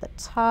along up the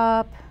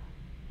top.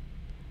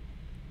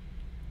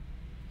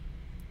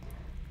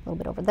 A little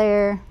bit over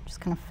there,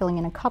 just kind of filling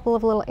in a couple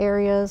of little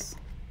areas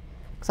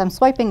because I'm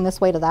swiping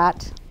this way to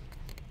that.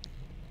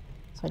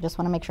 So I just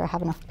want to make sure I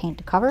have enough paint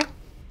to cover.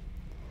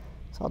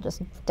 So I'll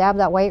just dab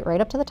that white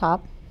right up to the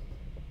top.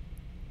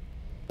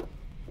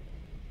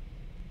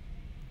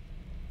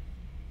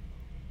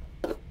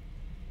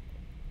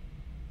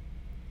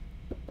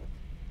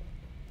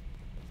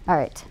 All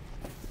right,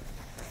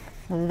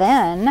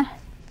 then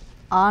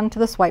on to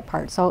the swipe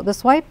part. So the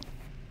swipe,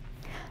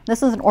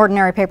 this is an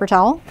ordinary paper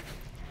towel.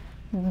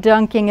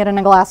 Dunking it in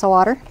a glass of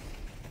water.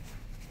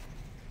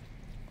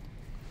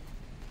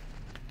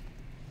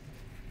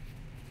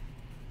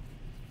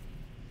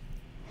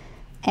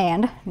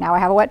 And now I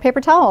have a wet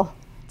paper towel.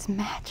 It's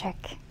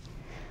magic.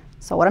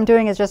 So what I'm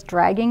doing is just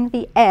dragging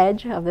the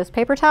edge of this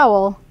paper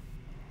towel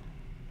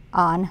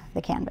on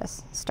the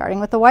canvas, starting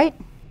with the white,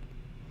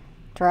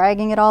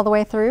 dragging it all the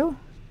way through.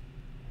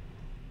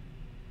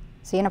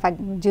 See, and if I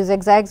do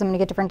zigzags, I'm going to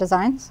get different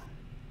designs.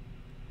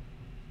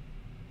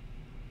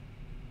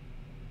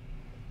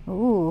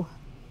 Ooh,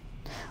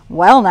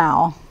 well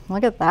now,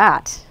 look at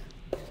that.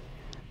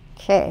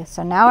 Okay,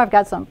 so now I've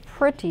got some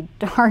pretty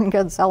darn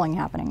good selling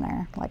happening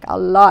there, like a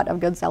lot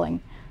of good selling.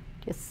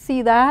 Do you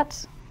see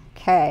that?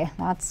 Okay,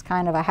 that's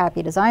kind of a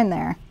happy design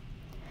there.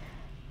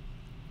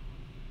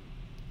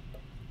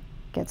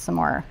 Get some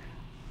more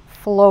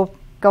flow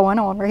going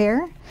over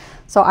here.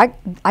 So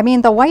I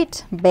mean the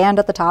white band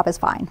at the top is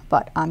fine,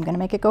 but I'm gonna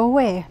make it go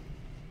away.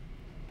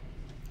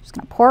 Just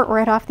gonna pour it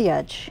right off the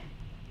edge.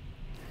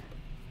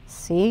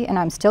 See, and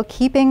I'm still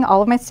keeping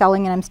all of my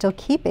selling and I'm still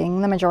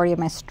keeping the majority of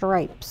my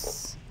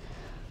stripes.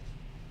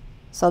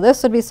 So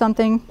this would be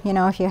something, you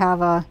know, if you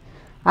have a,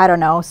 I don't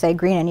know, say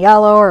green and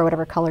yellow or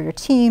whatever color your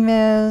team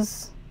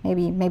is.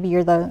 Maybe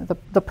you're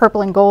the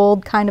purple and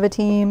gold kind of a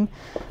team.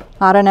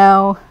 I don't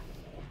know.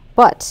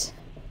 But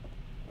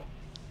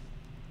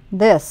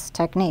this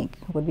technique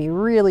would be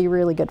really,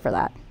 really good for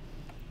that.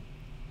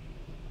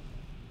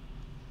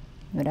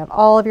 You would have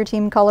all of your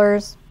team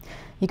colors.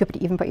 You could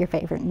even put your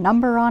favorite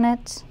number on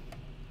it.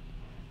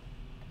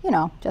 You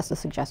know, just a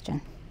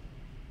suggestion.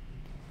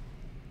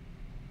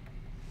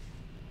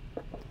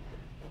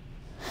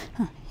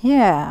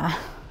 Yeah,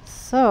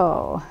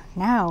 so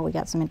now we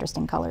got some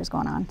interesting colors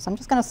going on. So I'm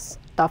just gonna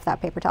stuff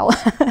that paper towel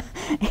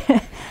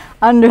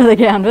under the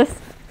canvas.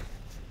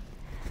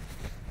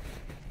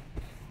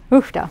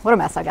 Oofta, what a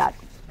mess I got.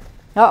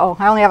 Uh-oh,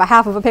 I only have a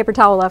half of a paper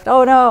towel left.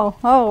 Oh no,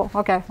 oh,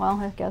 okay,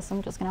 well, I guess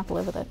I'm just gonna have to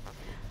live with it.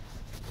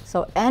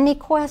 So any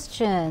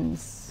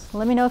questions?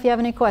 Let me know if you have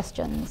any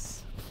questions.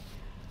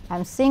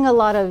 I'm seeing a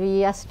lot of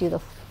yes do the,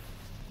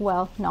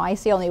 well, no, I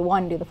see only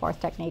one do the fourth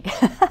technique.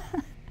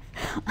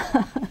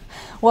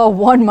 Well,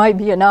 one might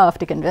be enough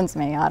to convince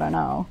me, I don't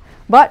know,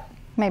 but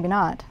maybe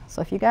not.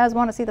 So if you guys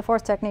want to see the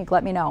fourth technique,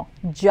 let me know.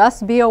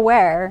 Just be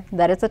aware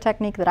that it's a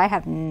technique that I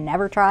have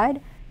never tried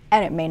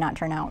and it may not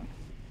turn out,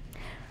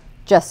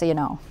 just so you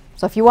know.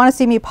 So if you want to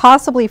see me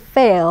possibly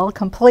fail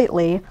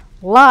completely,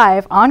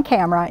 live on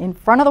camera in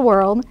front of the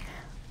world.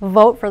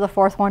 Vote for the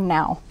fourth one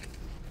now.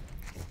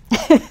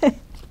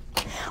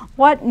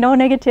 What? No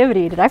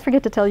negativity. Did I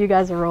forget to tell you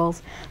guys the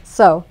rules?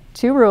 So,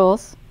 2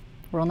 rules.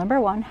 Rule number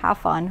 1, have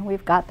fun.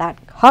 We've got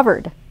that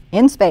covered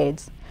in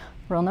spades.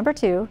 Rule number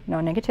 2, no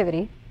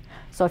negativity.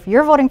 So if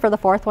you're voting for the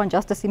fourth one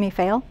just to see me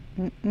fail,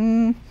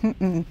 All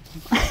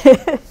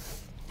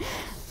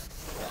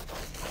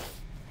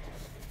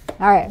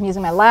right, I'm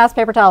using my last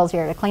paper towels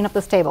here to clean up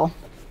this table.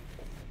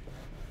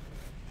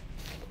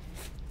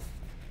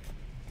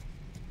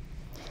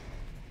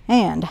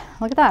 And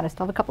look at that, I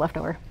still have a cup left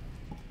over.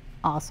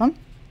 Awesome.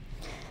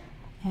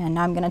 And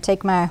now I'm going to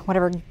take my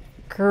whatever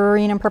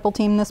green and purple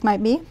team this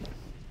might be,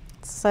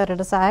 set it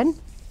aside.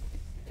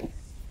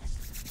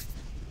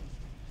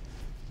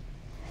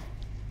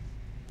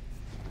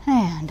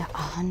 And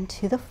on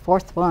to the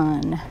fourth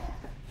one.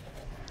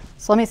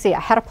 So let me see, I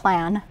had a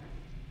plan.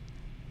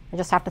 I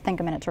just have to think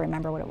a minute to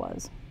remember what it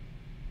was.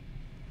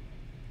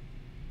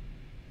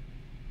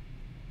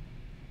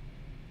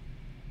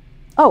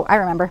 Oh, I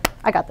remember.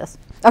 I got this.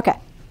 Okay.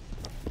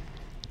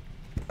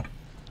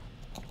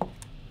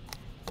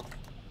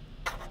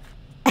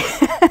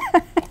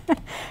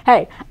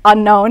 Hey,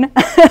 unknown.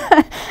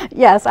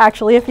 Yes,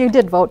 actually, if you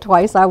did vote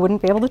twice, I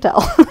wouldn't be able to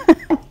tell.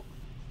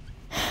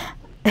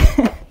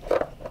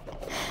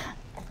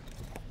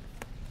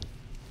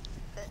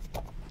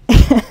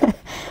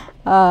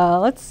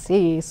 Let's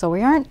see. So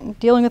we aren't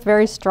dealing with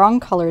very strong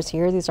colors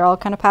here. These are all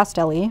kind of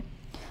pastel-y.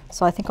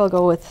 So I think I'll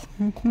go with...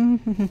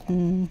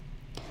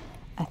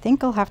 I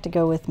think I'll have to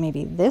go with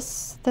maybe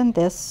this, then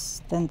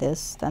this, then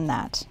this, then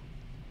that,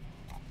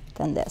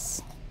 then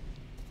this,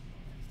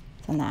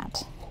 then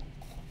that.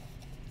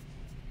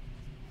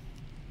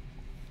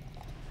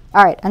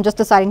 All right, I'm just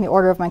deciding the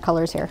order of my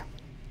colors here.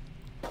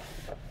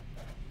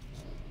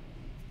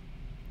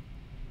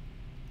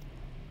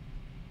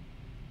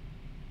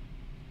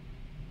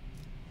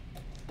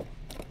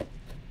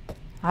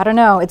 I don't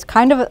know, it's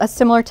kind of a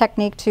similar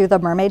technique to the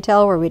mermaid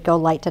tail where we'd go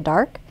light to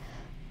dark.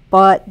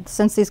 But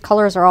since these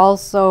colors are all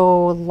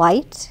so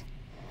light,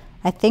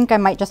 I think I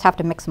might just have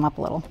to mix them up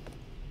a little.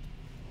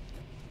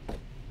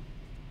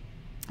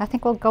 I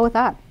think we'll go with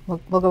that.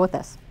 We'll go with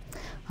this.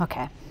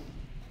 Okay.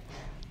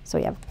 So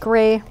we have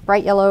gray,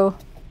 bright yellow,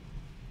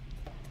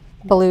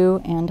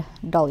 blue, and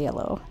dull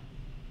yellow.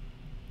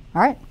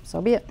 All right,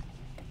 so be it.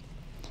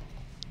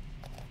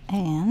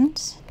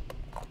 And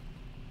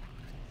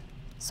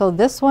so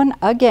this one,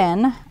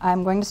 again,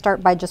 I'm going to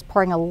start by just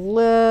pouring a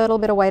little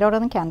bit of white out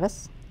on the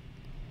canvas.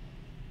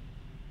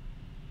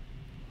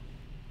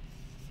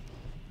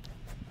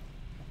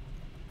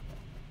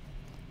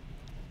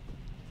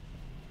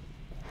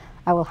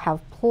 I will have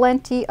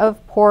plenty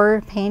of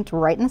pour paint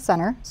right in the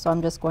center, so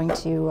I'm just going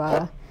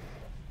to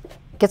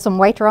get some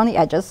white around the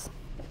edges,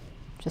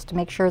 just to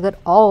make sure that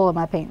all of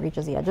my paint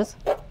reaches the edges.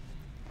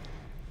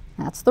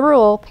 That's the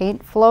rule.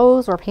 Paint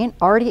flows where paint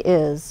already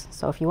is.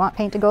 So if you want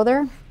paint to go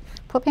there,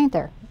 put paint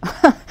there.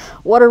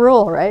 What a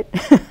rule, right?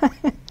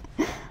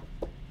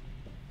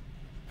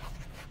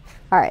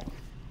 All right,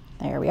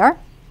 there we are.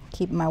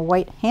 Keep my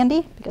white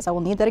handy because I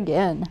will need that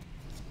again.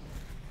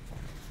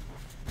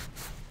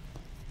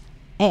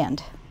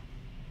 And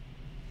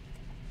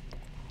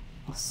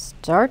we'll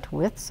start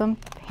with some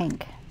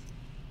pink.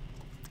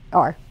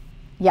 Or,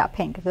 yeah,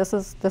 pink. This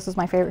is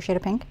my favorite shade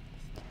of pink.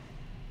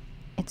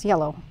 It's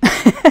yellow.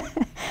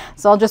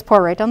 So I'll just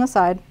pour right down the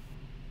side,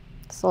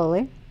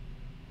 slowly.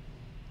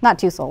 Not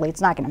too slowly,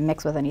 it's not going to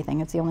mix with anything.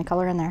 It's the only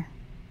color in there.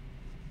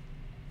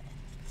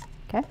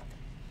 Okay,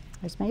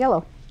 there's my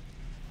yellow.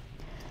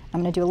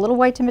 I'm going to do a little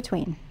white in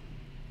between.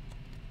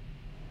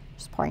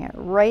 Just pouring it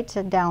right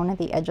down at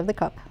the edge of the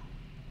cup.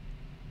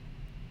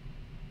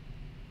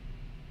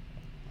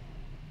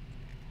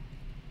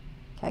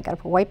 Okay, I got to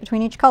put white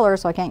between each color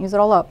so I can't use it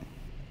all up.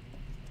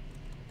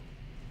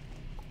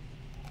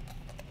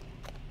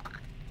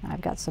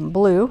 I've got some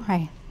blue.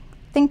 I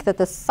think that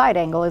this side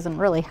angle isn't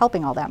really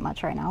helping all that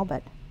much right now,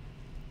 but...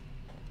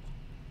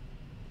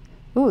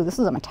 Ooh, this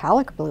is a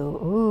metallic blue.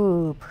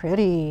 Ooh,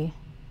 pretty.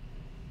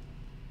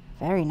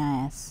 Very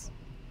nice.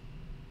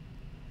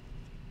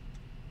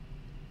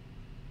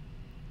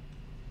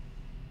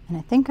 And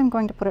I think I'm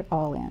going to put it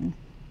all in.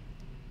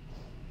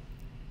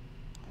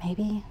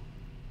 Maybe?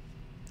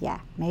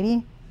 Yeah,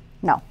 maybe?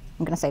 No,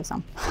 I'm going to save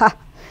some. Ha!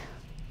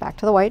 Back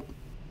to the white.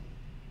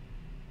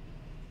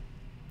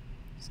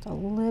 Just a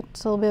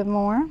little bit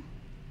more.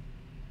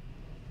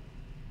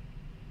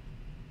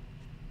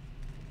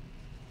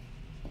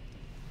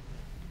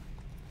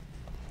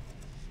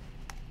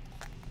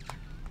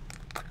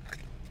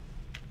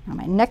 Now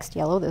my next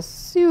yellow, this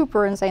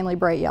super insanely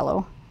bright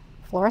yellow,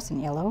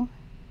 fluorescent yellow,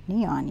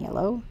 neon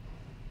yellow.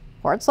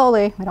 Pour it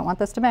slowly, we don't want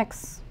this to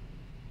mix.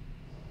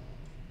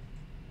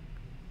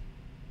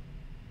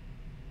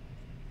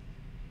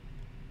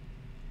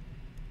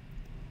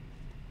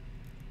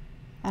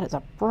 That is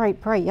a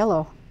bright, bright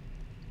yellow.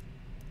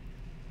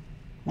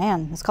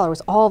 Man, this color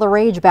was all the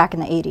rage back in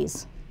the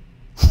 80s.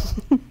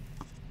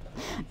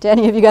 Do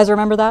any of you guys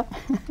remember that?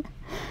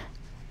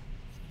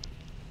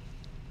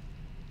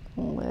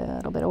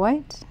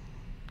 white.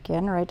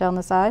 Again, right down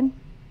the side.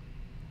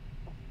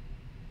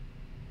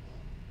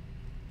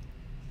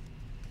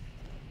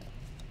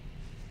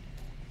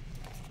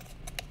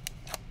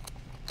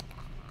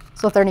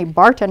 So if there are any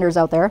bartenders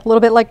out there, a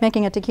little bit like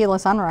making a tequila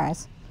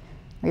sunrise,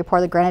 where you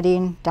pour the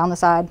grenadine down the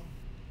side.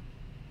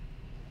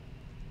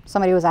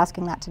 Somebody was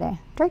asking that today.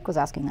 Drake was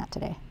asking that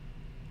today.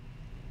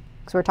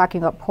 Because we were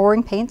talking about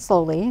pouring paint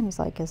slowly, and he's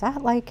like, is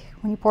that like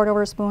when you pour it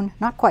over a spoon?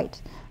 Not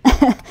quite,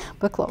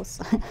 but close.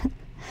 A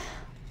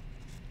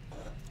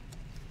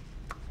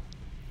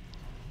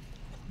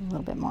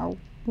little bit more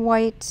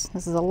white.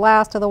 This is the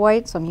last of the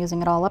white, so I'm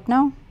using it all up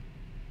now.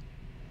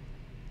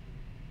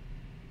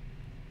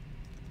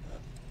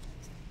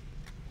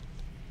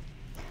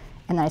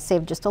 And then I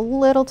saved just a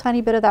little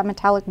tiny bit of that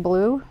metallic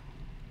blue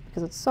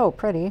because it's so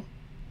pretty.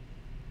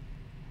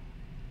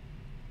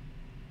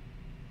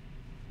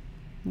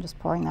 I'm just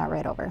pouring that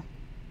right over.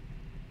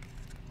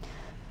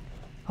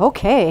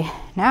 Okay,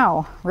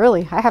 now,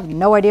 really, I have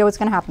no idea what's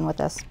going to happen with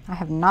this. I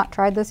have not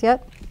tried this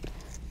yet.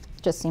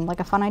 It just seemed like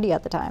a fun idea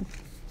at the time.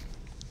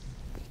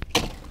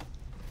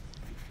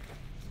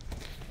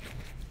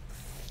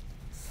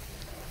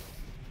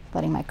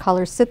 Letting my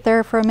colors sit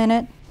there for a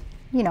minute,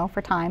 you know,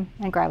 for time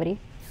and gravity.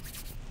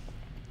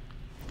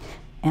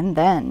 And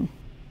then,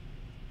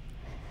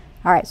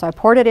 all right, so I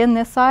poured it in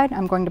this side.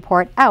 I'm going to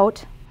pour it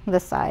out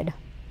this side.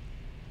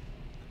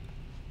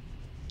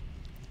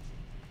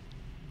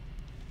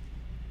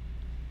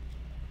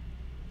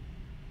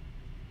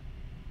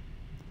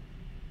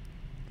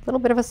 A little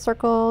bit of a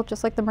circle,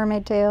 just like the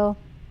mermaid tail.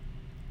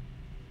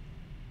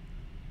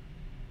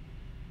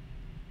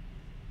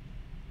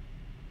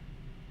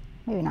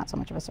 Maybe not so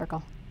much of a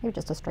circle, maybe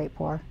just a straight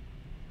pour.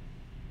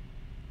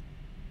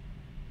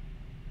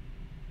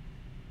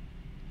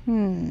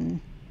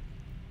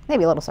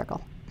 Maybe a little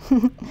circle.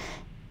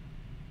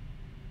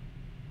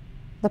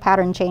 The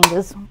pattern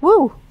changes.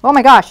 Woo! Oh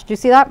my gosh, did you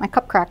see that? My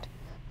cup cracked.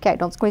 Okay,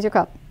 don't squeeze your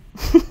cup.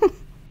 Kind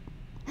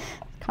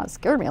of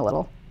scared me a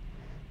little.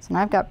 So now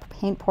I've got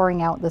paint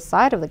pouring out the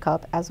side of the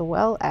cup as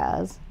well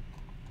as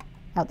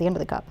out the end of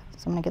the cup.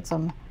 So I'm going to get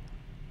some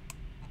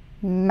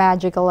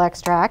magical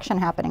extra action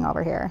happening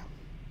over here.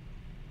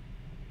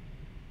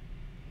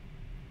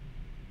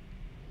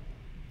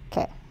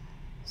 Okay,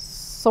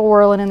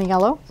 swirling in the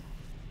yellow.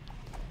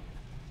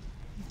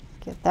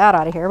 Get that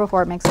out of here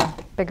before it makes a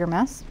bigger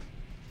mess.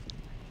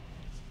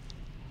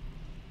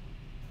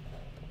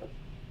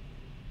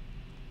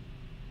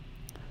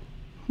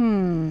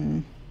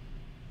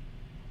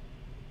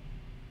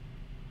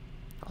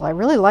 Well, I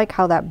really like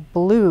how that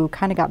blue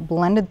kind of got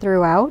blended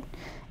throughout.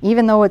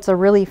 Even though it's a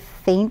really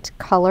faint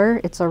color,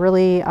 it's a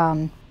really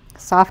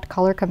soft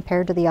color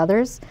compared to the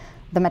others,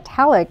 the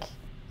metallic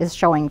is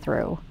showing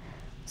through.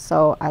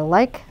 So I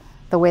like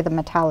the way the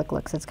metallic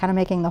looks. It's kind of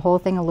making the whole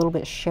thing a little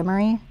bit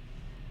shimmery.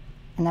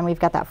 And then we've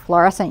got that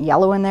fluorescent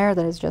yellow in there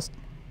that is just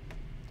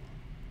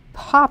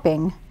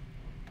popping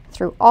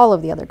through all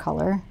of the other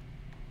color.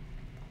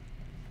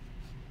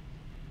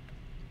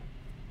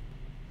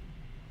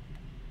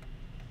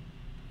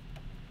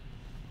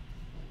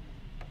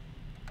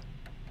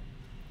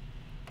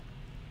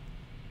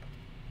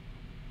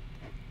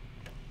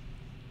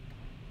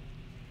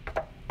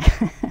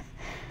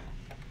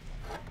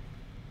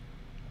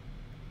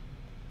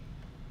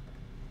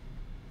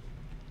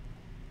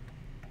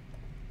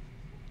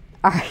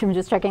 All right, I'm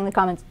just checking the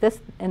comments.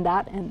 This and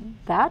that and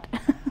that.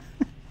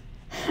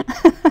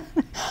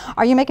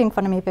 Are you making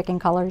fun of me picking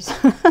colors?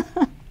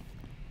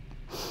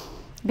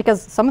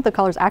 Because some of the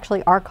colors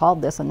actually are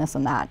called this and this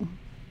and that.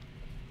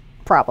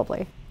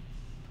 Probably.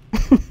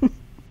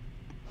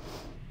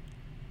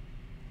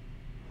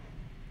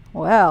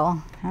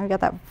 Well, I've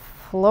got that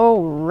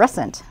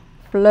fluorescent.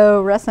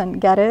 Fluorescent,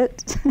 get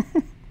it?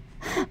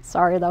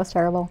 Sorry, that was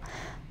terrible.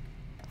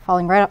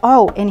 Falling right up.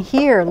 Oh, and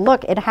here,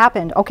 look, it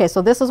happened. Okay,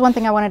 so this is one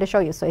thing I wanted to show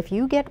you. So if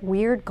you get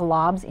weird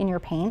globs in your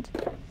paint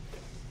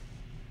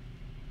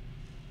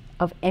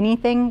of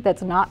anything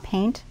that's not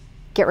paint,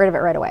 get rid of it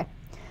right away.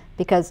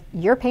 Because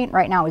your paint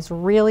right now is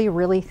really,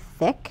 really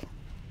thick.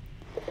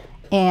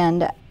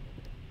 And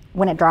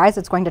when it dries,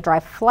 it's going to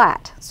dry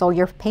flat. So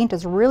your paint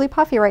is really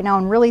puffy right now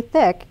and really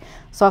thick.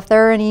 So if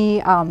there are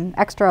any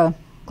extra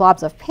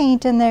globs of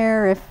paint in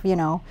there, if, you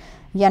know,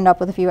 you end up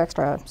with a few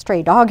extra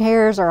stray dog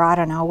hairs or I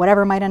don't know,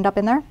 whatever might end up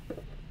in there,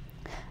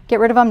 get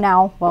rid of them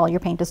now while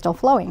your paint is still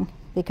flowing,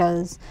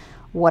 because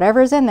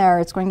whatever is in there,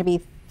 it's going to be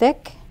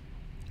thick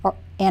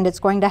and it's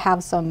going to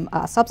have some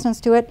substance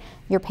to it.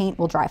 Your paint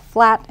will dry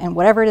flat, and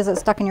whatever it is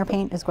that's stuck in your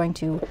paint is going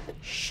to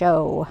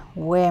show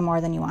way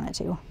more than you want it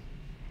to.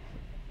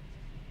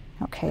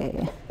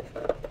 Okay,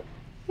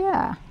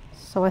 yeah,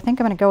 so I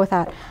think I'm going to go with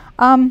that.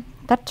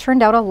 That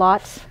turned out a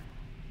lot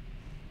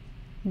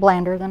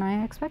blander than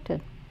I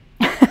expected.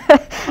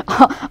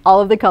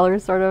 All of the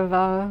colors sort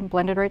of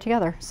blended right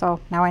together. So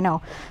now I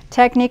know.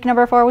 Technique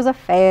number 4 was a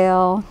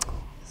fail.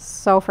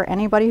 So for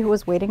anybody who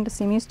was waiting to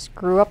see me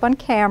screw up on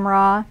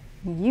camera,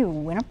 you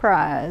win a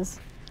prize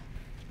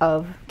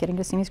of getting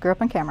to see me screw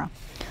up on camera.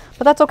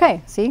 But that's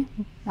okay. See,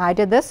 I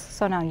did this,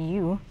 so now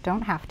you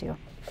don't have to.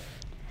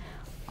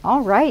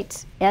 All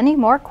right, any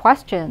more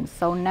questions?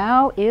 So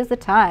now is the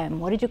time.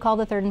 What did you call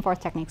the third and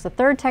fourth techniques? The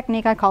third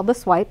technique I called the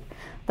swipe.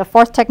 The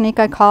fourth technique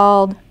I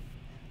called, well,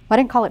 I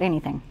didn't call it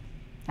anything.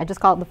 I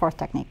just called it the fourth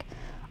technique.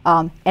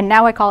 And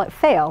now I call it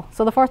fail.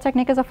 So the fourth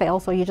technique is a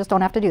fail, so you just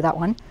don't have to do that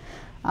one.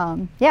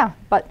 Yeah,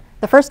 but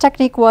the first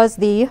technique was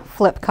the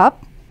flip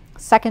cup.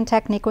 Second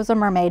technique was a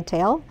mermaid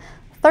tail.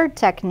 Third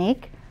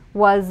technique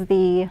was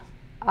the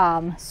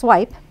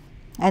swipe.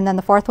 And then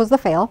the fourth was the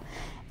fail.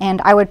 And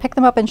I would pick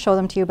them up and show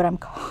them to you, but I'm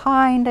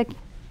kind of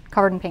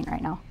covered in paint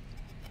right now.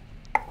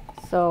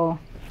 So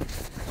I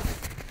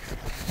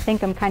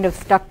think I'm kind of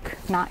stuck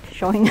not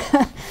showing,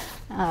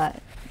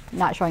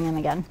 not showing them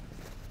again.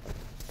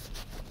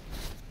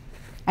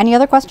 Any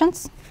other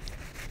questions?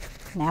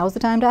 Now's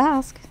the time to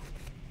ask.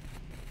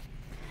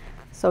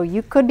 So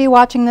you could be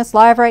watching this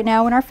live right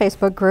now in our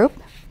Facebook group.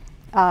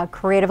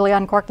 Creatively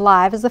Uncorked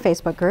Live is the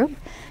Facebook group.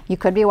 You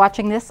could be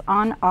watching this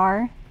on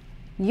our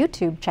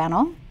YouTube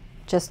channel.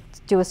 Just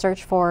do a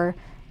search for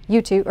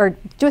YouTube, or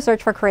do a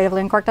search for Creatively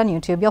Uncorked on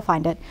YouTube. You'll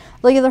find it.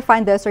 You'll either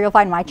find this or you'll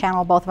find my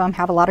channel. Both of them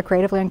have a lot of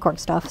Creatively Uncorked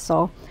stuff.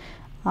 So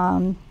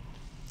then,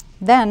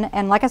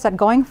 and like I said,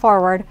 going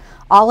forward,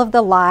 all of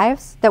the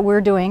lives that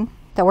we're doing,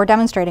 that we're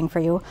demonstrating for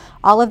you,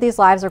 all of these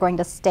lives are going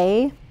to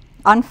stay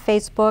on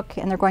Facebook,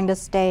 and they're going to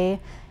stay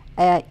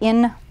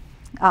in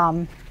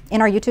our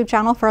YouTube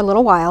channel for a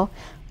little while,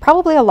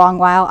 probably a long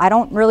while. I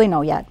don't really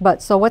know yet.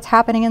 But so what's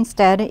happening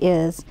instead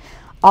is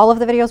all of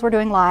the videos we're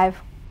doing live,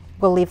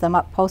 we'll leave them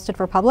up posted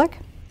for public.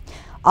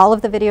 All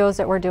of the videos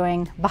that we're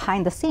doing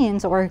behind the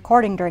scenes that we're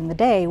recording during the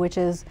day, which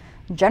is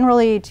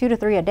generally 2 to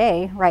 3 a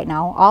day right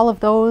now, all of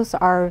those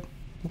are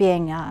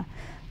being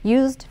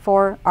used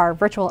for our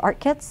virtual art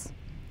kits,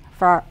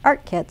 for our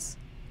art kits,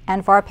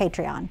 and for our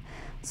Patreon.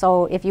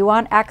 So if you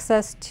want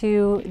access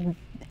to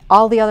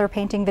all the other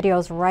painting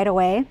videos right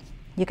away,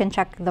 you can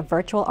check the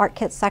virtual art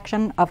kit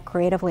section of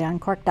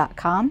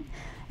creativelyuncorked.com,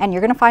 and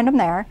you're going to find them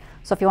there.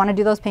 So if you want to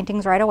do those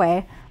paintings right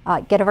away,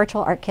 get a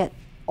virtual art kit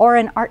or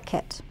an art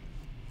kit,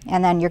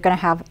 and then you're going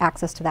to have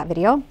access to that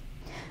video.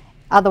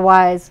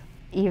 Otherwise,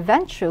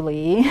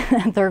 eventually,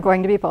 they're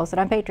going to be posted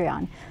on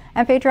Patreon.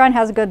 And Patreon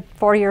has a good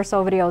 40 or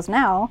so videos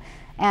now,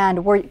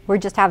 and we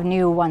just have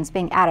new ones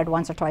being added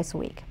once or twice a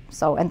week.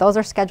 So, and those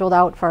are scheduled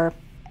out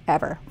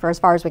forever, for as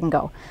far as we can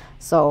go.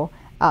 So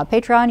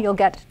Patreon, you'll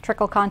get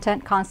trickle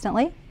content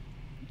constantly,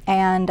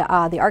 and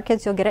the art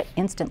kits, you'll get it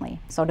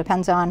instantly. So it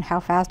depends on how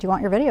fast you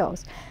want your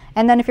videos.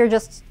 And then if you're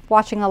just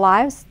watching the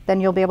lives, then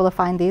you'll be able to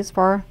find these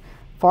for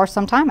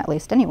some time at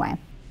least anyway.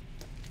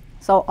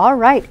 So all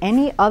right,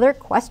 any other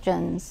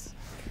questions?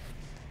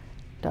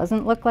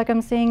 Doesn't look like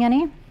I'm seeing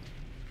any.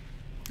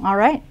 All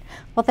right,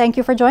 well, thank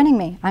you for joining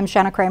me. I'm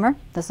Shanna Cramer.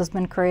 This has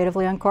been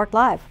Creatively Uncorked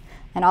Live,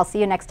 and I'll see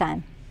you next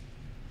time.